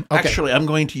 okay. Actually, I'm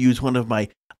going to use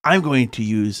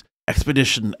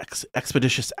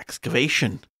expeditious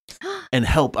excavation and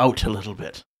help out a little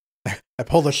bit. I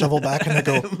pull the shovel back and I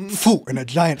go, "Foo!" and a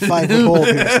giant 5-foot hole.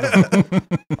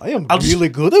 I am I'll just- really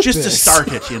good at Just this. to start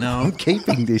it, I'm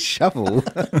keeping this shovel.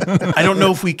 I don't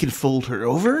know if we can fold her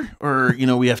over or,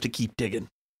 we have to keep digging.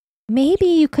 Maybe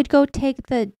you could go take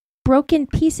the broken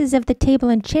pieces of the table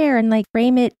and chair and like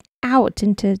frame it out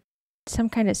into some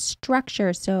kind of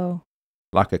structure. So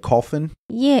Like a coffin?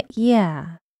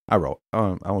 yeah.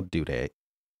 I'll do that.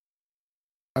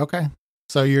 Okay.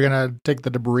 So you're going to take the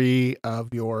debris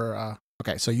of your,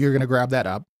 okay, so you're going to grab that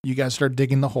up. You guys start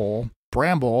digging the hole.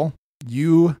 Bramble,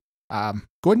 you go ahead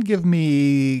and give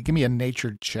me a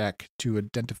nature check to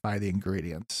identify the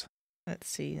ingredients. Let's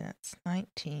see, that's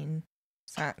 19.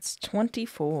 So that's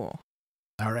 24.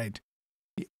 All right.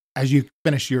 As you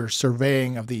finish your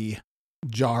surveying of the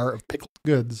jar of pickled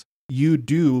goods, you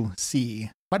do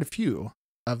see quite a few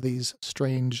of these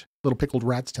strange little pickled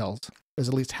rat's tails. There's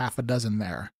at least half a dozen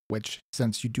there, which,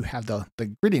 since you do have the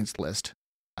ingredients list,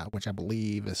 which I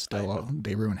believe is still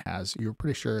Dayrune has, you're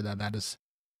pretty sure that is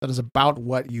about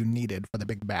what you needed for the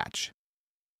big batch.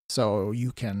 So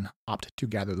you can opt to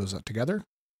gather those up together.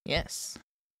 Yes.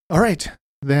 All right.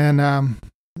 Then,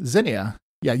 Xenia,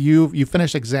 yeah, you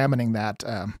finished examining that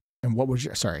And what was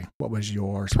your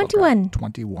spell 21.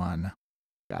 21.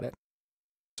 Got it.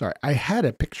 Sorry, I had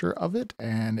a picture of it,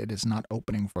 and it is not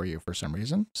opening for you for some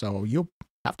reason. So you'll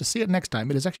have to see it next time.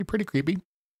 It is actually pretty creepy.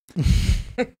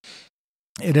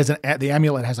 It is the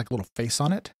amulet has like a little face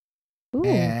on it, Ooh.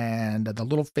 and the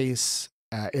little face,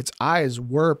 its eyes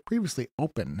were previously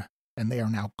open, and they are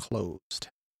now closed.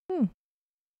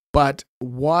 But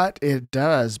what it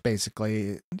does,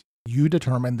 basically, you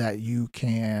determine that you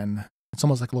can, it's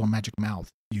almost like a little magic mouth.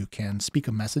 You can speak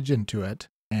a message into it,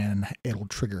 and it'll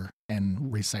trigger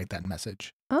and recite that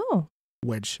message. Oh.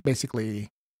 Which basically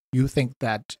you think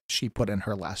that she put in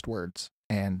her last words.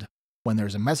 And when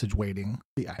there's a message waiting,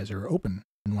 the eyes are open.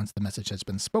 And once the message has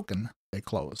been spoken, they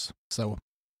close. So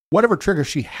whatever trigger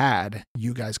she had,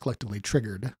 you guys collectively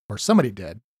triggered, or somebody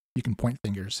did. You can point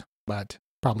fingers, but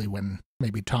probably when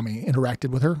maybe Tommy interacted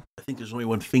with her. I think there's only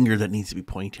one finger that needs to be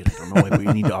pointed. I don't know why we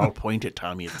need to all point at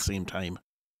Tommy at the same time.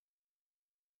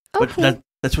 Okay. But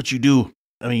that's what you do.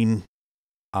 I mean,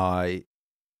 I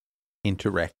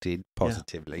interacted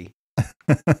positively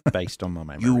based on my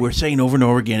memory. you were saying over and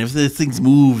over again, if this thing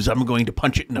moves, I'm going to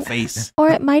punch it in the face.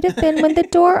 Or it might have been when the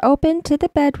door opened to the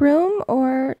bedroom,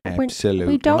 or when Absolutely.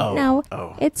 we don't know.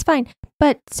 Oh. It's fine.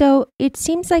 But so it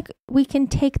seems like we can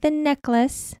take the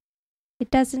necklace. It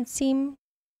doesn't seem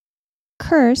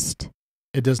cursed.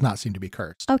 It does not seem to be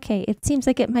cursed. Okay, it seems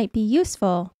like it might be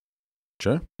useful,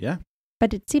 Sure, yeah.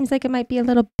 but it seems like it might be a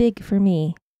little big for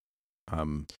me.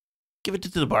 Give it to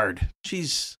the bard.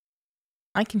 She's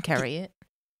I can carry it.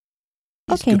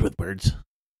 Okay. good with birds.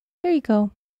 There you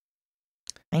go.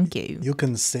 Thank you. You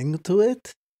can sing to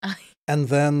it and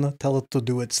then tell it to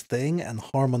do its thing and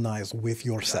harmonize with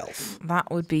yourself.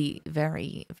 That would be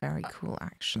very, very cool,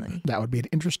 actually. That would be an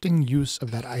interesting use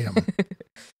of that item.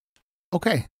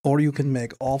 Okay. Or you can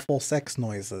make awful sex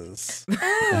noises.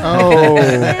 Oh.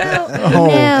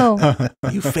 No.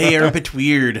 You Fae are a bit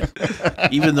weird.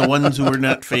 Even the ones who are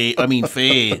not Fae. I mean,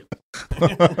 Fae.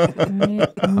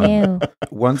 No.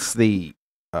 Once the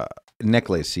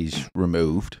necklace is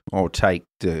removed, I'll take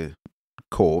the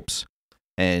corpse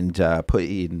and put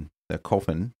it in the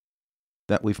coffin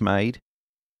that we've made,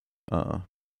 and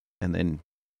then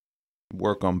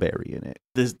work on burying it.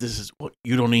 This is what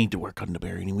you don't need to work on the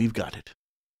burying. We've got it.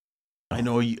 I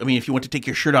know. I mean, if you want to take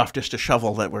your shirt off just to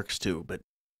shovel, that works too. But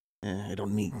I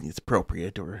don't need. It's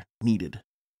appropriate or needed.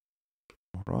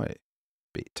 All right.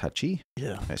 Bit touchy.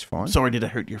 Yeah. That's fine. Sorry, did I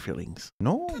hurt your feelings?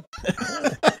 No,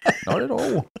 not at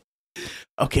all.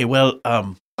 Okay. Well.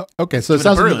 Okay, so it Give it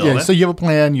a sounds like burial, so you have a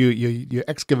plan. You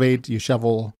excavate, you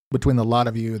shovel between the lot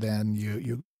of you. Then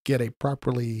you get a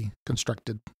properly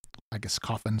constructed, I guess,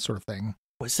 coffin sort of thing.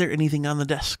 Was there anything on the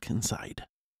desk inside?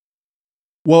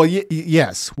 Well,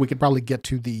 yes, we could probably get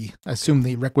to the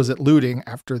requisite looting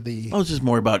after the. Oh, it's just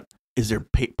more about is there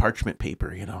parchment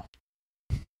paper? You know,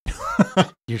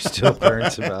 You're still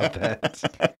burnt about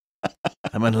that.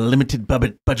 I'm on a limited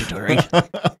budget, all right?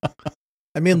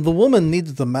 I mean, the woman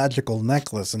needs the magical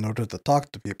necklace in order to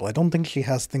talk to people. I don't think she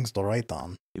has things to write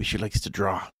on. Maybe she likes to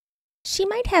draw. She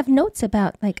might have notes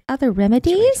about like other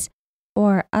remedies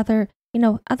or other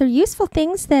useful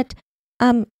things that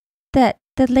that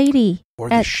the lady Or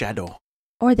the shadow.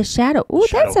 or the shadow. Ooh,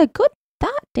 that's Shadow. a good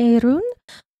thought, Dairun.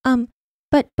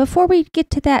 But before we get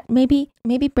to that, maybe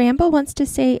Bramble wants to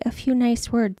say a few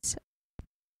nice words.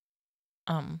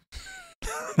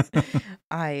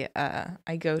 I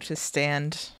go to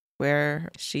stand where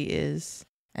she is,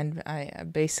 and I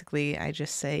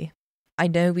just say, I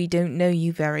know we don't know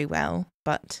you very well,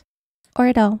 but Or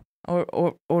at all.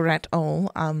 or at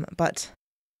all, but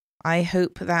I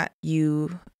hope that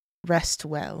you rest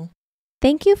well.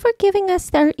 Thank you for giving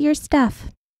us your stuff.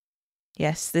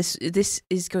 Yes, this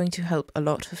is going to help a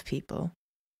lot of people.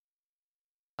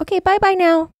 Okay, bye-bye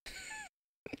now.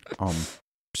 I'm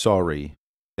sorry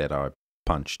that I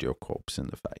punched your corpse in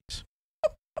the face.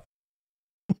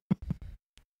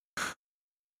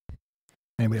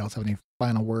 Anybody else have any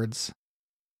final words?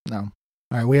 No.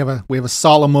 All right, we have a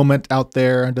solemn moment out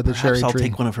there under the Perhaps cherry I'll tree.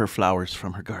 take one of her flowers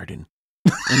from her garden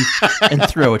and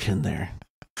throw it in there.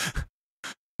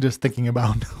 Just thinking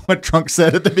about what Trunk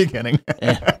said at the beginning.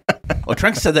 Well,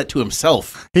 Trunk said that to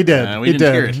himself. He did. We he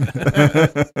didn't did.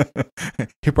 hear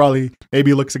it. He probably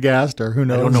maybe looks aghast, or who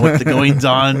knows. I don't know what the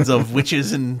goings-ons of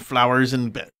witches and flowers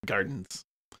and gardens.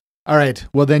 All right.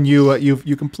 Well, then you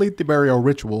complete the burial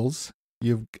rituals.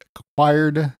 You've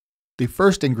acquired the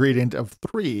first ingredient of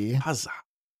 3. Huzzah.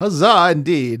 Huzzah,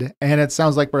 indeed. And it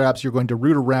sounds like perhaps you're going to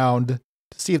root around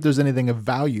to see if there's anything of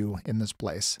value in this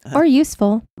place. Or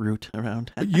useful. Root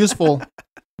around. Useful.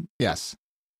 Yes.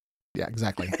 Yeah,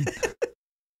 exactly.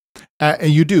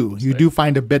 And you do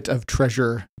find a bit of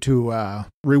treasure to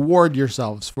reward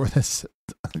yourselves for this,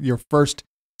 your first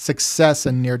success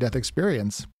in near-death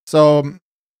experience. So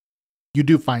you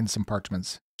do find some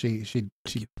parchments. She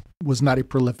was not a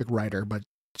prolific writer, but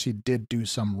she did do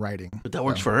some writing. But that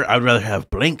works for her. I'd rather have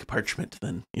blank parchment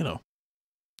than,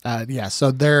 Yeah,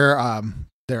 so there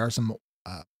are some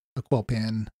a quill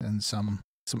pen and some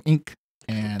ink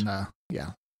and a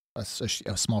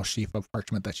small sheaf of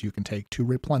parchment that you can take to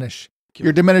replenish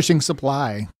your diminishing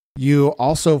supply. You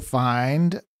also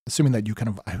find, assuming that you kind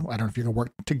of, I don't know if you're going to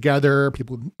work together,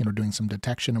 people, doing some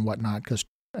detection and whatnot, because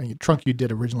Trunk, you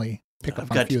did originally pick up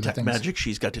on a few of the things. Magic.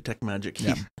 She's got detect magic.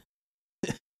 Yeah.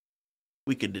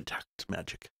 We can detect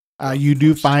magic. You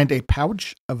do find a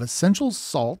pouch of essential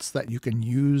salts that you can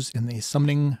use in the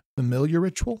summoning familiar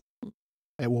ritual.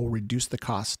 It will reduce the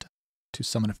cost to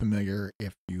summon a familiar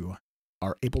if you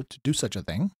are able to do such a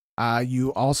thing.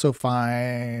 You also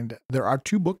find there are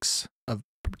 2 books of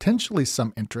potentially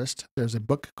some interest. There's a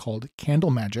book called Candle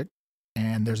Magic,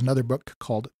 and there's another book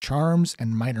called Charms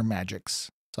and Minor Magics.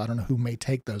 So I don't know who may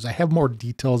take those. I have more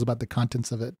details about the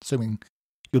contents of it, assuming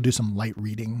you'll do some light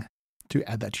reading to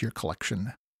add that to your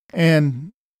collection.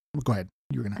 And go ahead.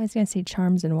 I was going to say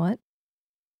charms and what?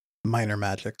 Minor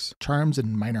magics. Charms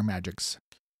and minor magics.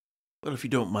 Well, if you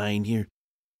don't mind, here,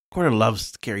 Corda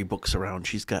loves to carry books around.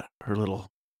 She's got her little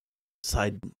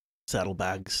side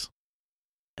saddlebags,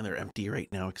 and they're empty right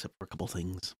now except for a couple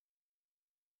things.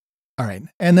 All right.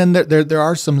 And then there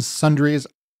are some sundries.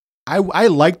 I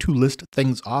like to list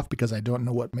things off because I don't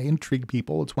know what may intrigue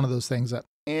people. It's one of those things that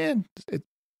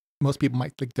most people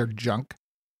might think they're junk.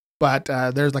 But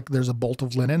there's a bolt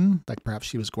of linen, like perhaps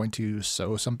she was going to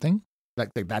sew something.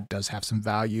 That does have some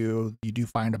value. You do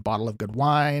find a bottle of good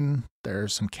wine.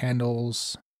 There's some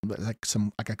candles, like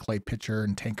a clay pitcher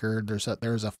and tankard. There's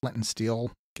a flint and steel.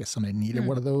 In case somebody needed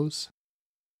one of those.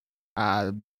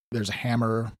 There's a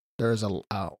hammer. There's a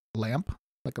lamp,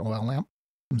 like an oil lamp.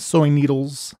 Some sewing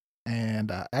needles,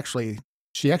 and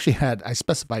she actually had, I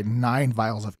specified 9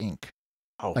 vials of ink.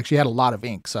 Oh, like she had a lot of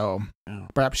ink. So yeah.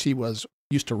 Perhaps she was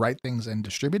used to write things and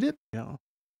distribute it. Yeah,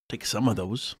 take some of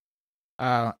those.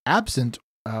 Absent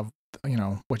of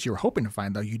what you were hoping to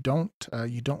find, though, you don't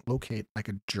locate like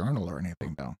a journal or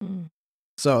anything, though.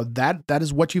 So that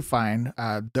is what you find.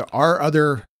 There are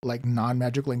other like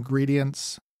non-magical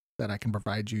ingredients that I can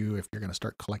provide you if you're going to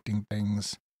start collecting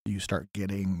things. You start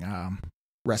getting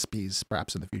recipes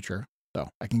perhaps in the future. So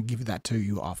I can give that to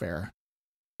you off air.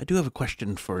 I do have a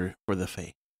question for the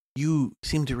Fae. You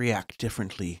seem to react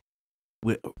differently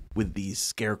with these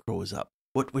scarecrows up.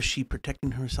 What was she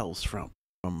protecting herself from?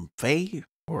 From Fae?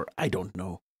 Or I don't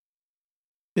know.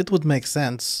 It would make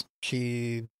sense.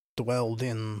 She dwelled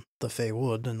in the Fey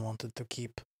Wood and wanted to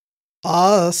keep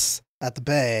us at the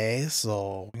bay,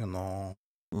 so,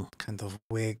 kind of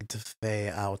wigged Fae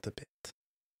out a bit.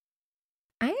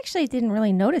 I actually didn't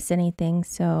really notice anything,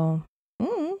 so...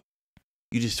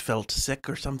 You just felt sick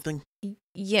or something?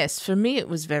 Yes, for me it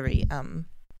was very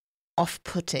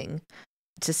off-putting,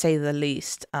 to say the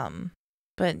least.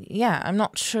 But yeah, I'm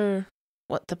not sure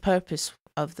what the purpose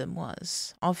of them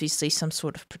was. Obviously some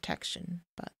sort of protection,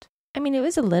 but... I mean, it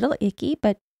was a little icky,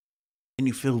 but... And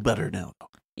you feel better now?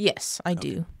 Yes, I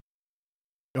do.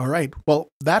 All right. Well,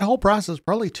 that whole process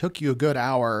probably took you a good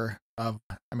hour of,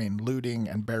 looting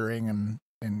and burying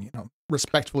and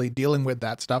respectfully dealing with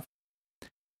that stuff.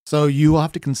 So you will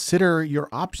have to consider your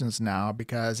options now,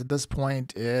 because at this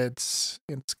point it's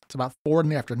about 4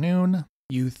 PM.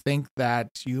 You think that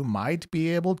you might be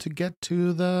able to get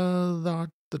to the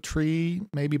tree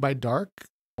maybe by dark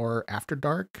or after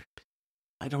dark?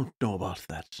 I don't know about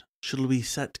that. Should we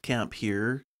set camp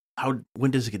here?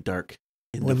 When does it get dark?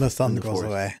 When the sun goes forest?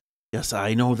 away. Yes,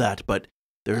 I know that, but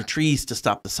there are trees to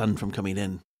stop the sun from coming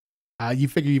in. You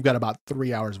figure you've got about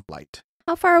 3 hours of light.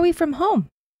 How far are we from home?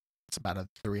 It's about a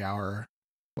 3 hour,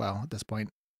 at this point,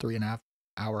 3.5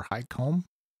 hour hike home.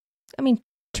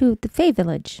 To the Fae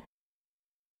Village.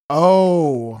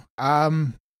 Oh,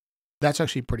 that's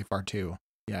actually pretty far too.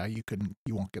 Yeah, you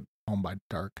won't get home by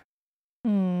dark.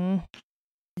 While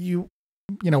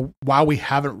we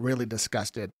haven't really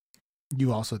discussed it,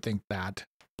 you also think that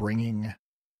bringing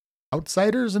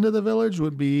outsiders into the village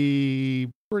would be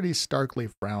pretty starkly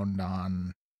frowned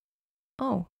on.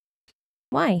 Oh,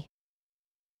 why?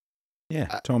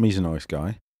 Yeah, Tommy's a nice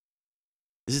guy.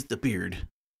 Is it the beard?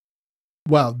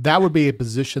 Well, that would be a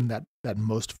position that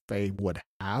most Fae would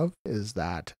have, is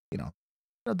that,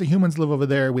 the humans live over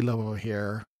there, we live over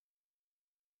here.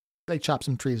 They chop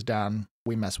some trees down,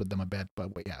 we mess with them a bit,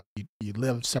 but yeah, you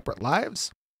live separate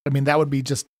lives. That would be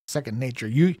just second nature.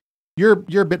 You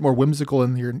you're a bit more whimsical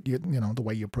in your you know the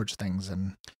way you approach things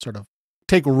and sort of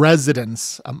take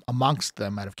residence amongst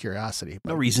them out of curiosity.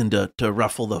 No reason to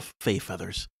ruffle the fey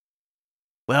feathers.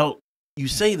 Well, you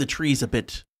say the tree's a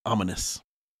bit ominous.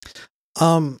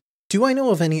 Do I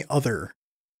know of any other,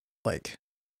 like,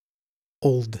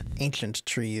 old ancient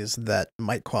trees that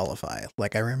might qualify?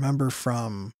 Like, I remember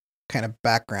from kind of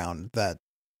background that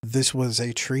this was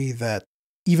a tree that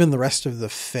even the rest of the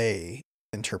Fae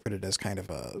interpreted as kind of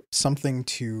something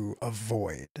to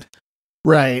avoid.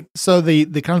 Right. So the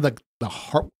kind of the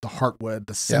heartwood,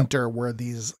 the center where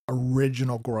these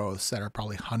original growths that are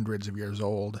probably hundreds of years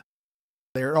old,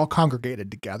 they're all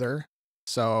congregated together.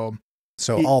 So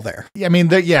all there. I mean,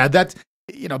 that's,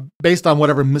 based on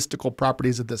whatever mystical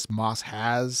properties that this moss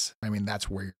has, I mean, that's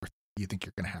where you think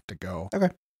you're going to have to go. Okay.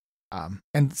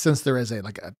 And since there is a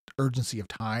urgency of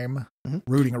time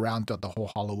rooting around the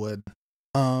whole Hollowwood.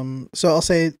 So I'll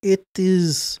say it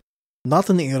is not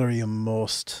an area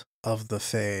most of the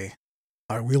Fae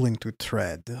are willing to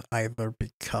tread, either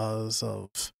because of,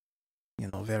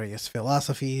 various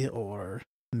philosophy, or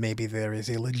maybe there is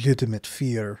a legitimate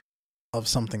fear of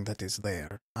something that is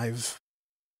there. I've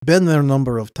been there a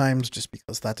number of times just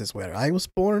because that is where I was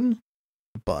born,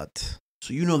 but...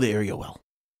 So you know the area well?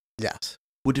 Yes.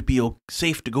 Would it be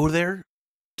safe to go there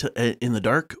in the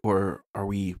dark, or are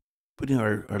we putting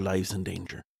our lives in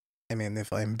danger? I mean,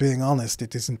 if I'm being honest,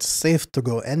 it isn't safe to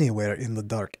go anywhere in the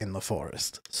dark in the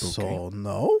forest. Okay. So,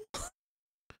 no.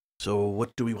 So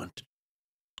what do we want?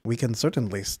 We can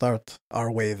certainly start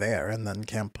our way there and then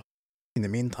camp in the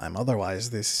meantime.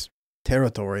 Otherwise, this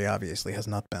territory obviously has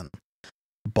not been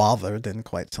bothered in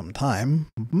quite some time.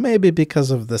 Maybe because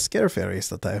of the scare fairies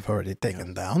that I've already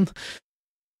taken down.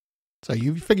 So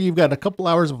you figure you've got a couple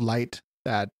hours of light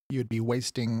that you'd be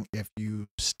wasting if you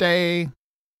stay.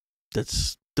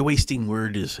 That's the wasting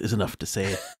word is enough to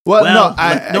say. Well, no,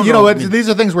 these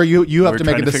are things where you have to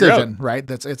make a decision, right?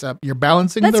 You're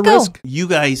balancing the risk. You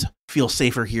guys feel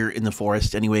safer here in the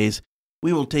forest anyways.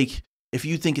 We will take, if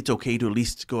you think it's okay to at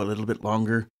least go a little bit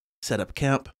longer, set up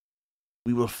camp,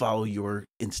 we will follow your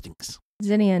instincts.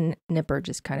 Zinni and Nipper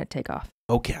just kind of take off.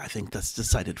 Okay, I think that's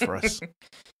decided for us.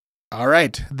 All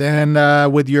right. Then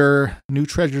with your new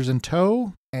treasures in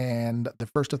tow and the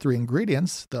first of 3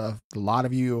 ingredients, the lot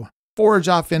of you forage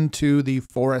off into the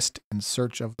forest in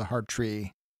search of the heart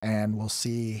tree, and we'll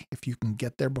see if you can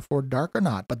get there before dark or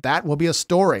not. But that will be a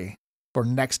story for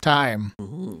next time.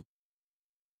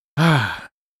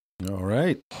 All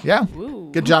right. Yeah.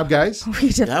 Ooh. Good job, guys. We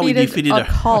defeated a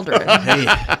cauldron. Hey,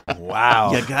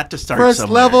 wow. You got to start First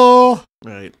somewhere. level.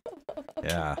 Right.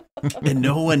 Yeah. And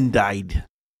no one died.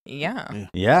 Yeah.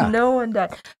 Yeah. No one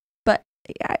died. But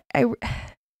I'm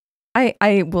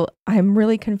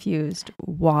really confused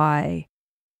why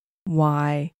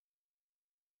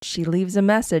she leaves a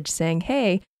message saying,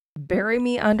 "Hey, bury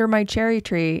me under my cherry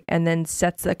tree," and then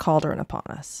sets the cauldron upon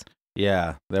us.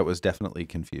 Yeah, that was definitely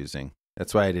confusing.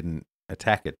 That's why I didn't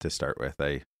attack it to start with.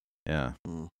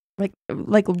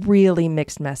 Like really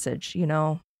mixed message,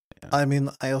 Yeah. I mean,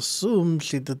 I assume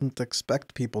she didn't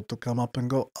expect people to come up and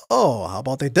go, "Oh, how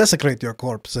about they desecrate your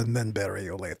corpse and then bury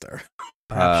you later?"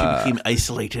 Perhaps you became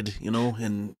isolated,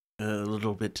 and a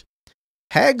little bit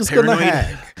Hag's paranoid. gonna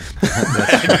hag.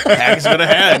 Hag's gonna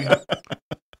hag.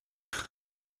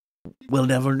 We'll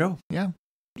never know. Yeah.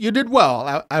 You did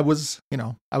well. I was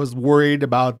worried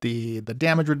about the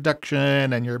damage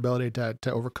reduction and your ability to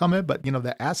overcome it, but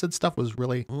the acid stuff was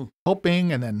really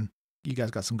helping, and then you guys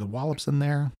got some good wallops in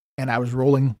there, and I was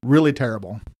rolling really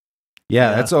terrible.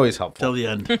 Yeah, that's always helpful. Till the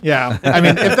end. Yeah. I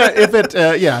mean, if it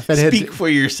Speak for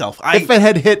yourself. If it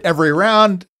had hit every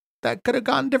round, that could have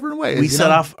gone different ways. We set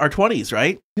off our 20s,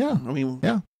 right? Yeah. I mean,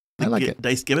 yeah. I like it.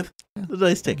 Dice giveth. Yeah. The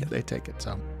dice take it. They take it.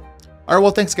 So, all right.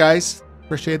 Well, thanks, guys.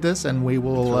 Appreciate this, and we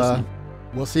will.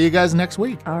 We'll see you guys next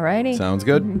week. Alrighty. Sounds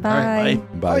good. Bye. All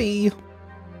right, Bye. Bye.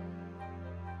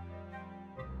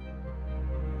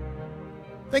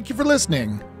 Thank you for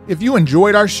listening. If you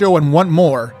enjoyed our show and want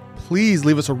more, please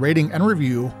leave us a rating and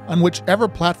review on whichever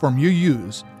platform you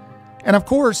use. And of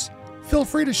course, feel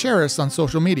free to share us on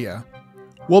social media.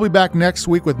 We'll be back next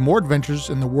week with more adventures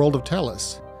in the world of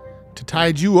Tellus. To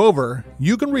tide you over,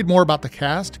 you can read more about the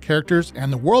cast, characters,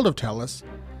 and the world of Tellus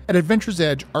at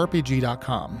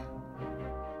AdventuresEdgeRPG.com.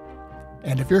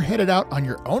 And if you're headed out on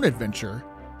your own adventure,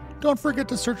 don't forget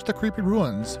to search the creepy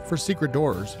ruins for secret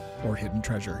doors or hidden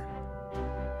treasure.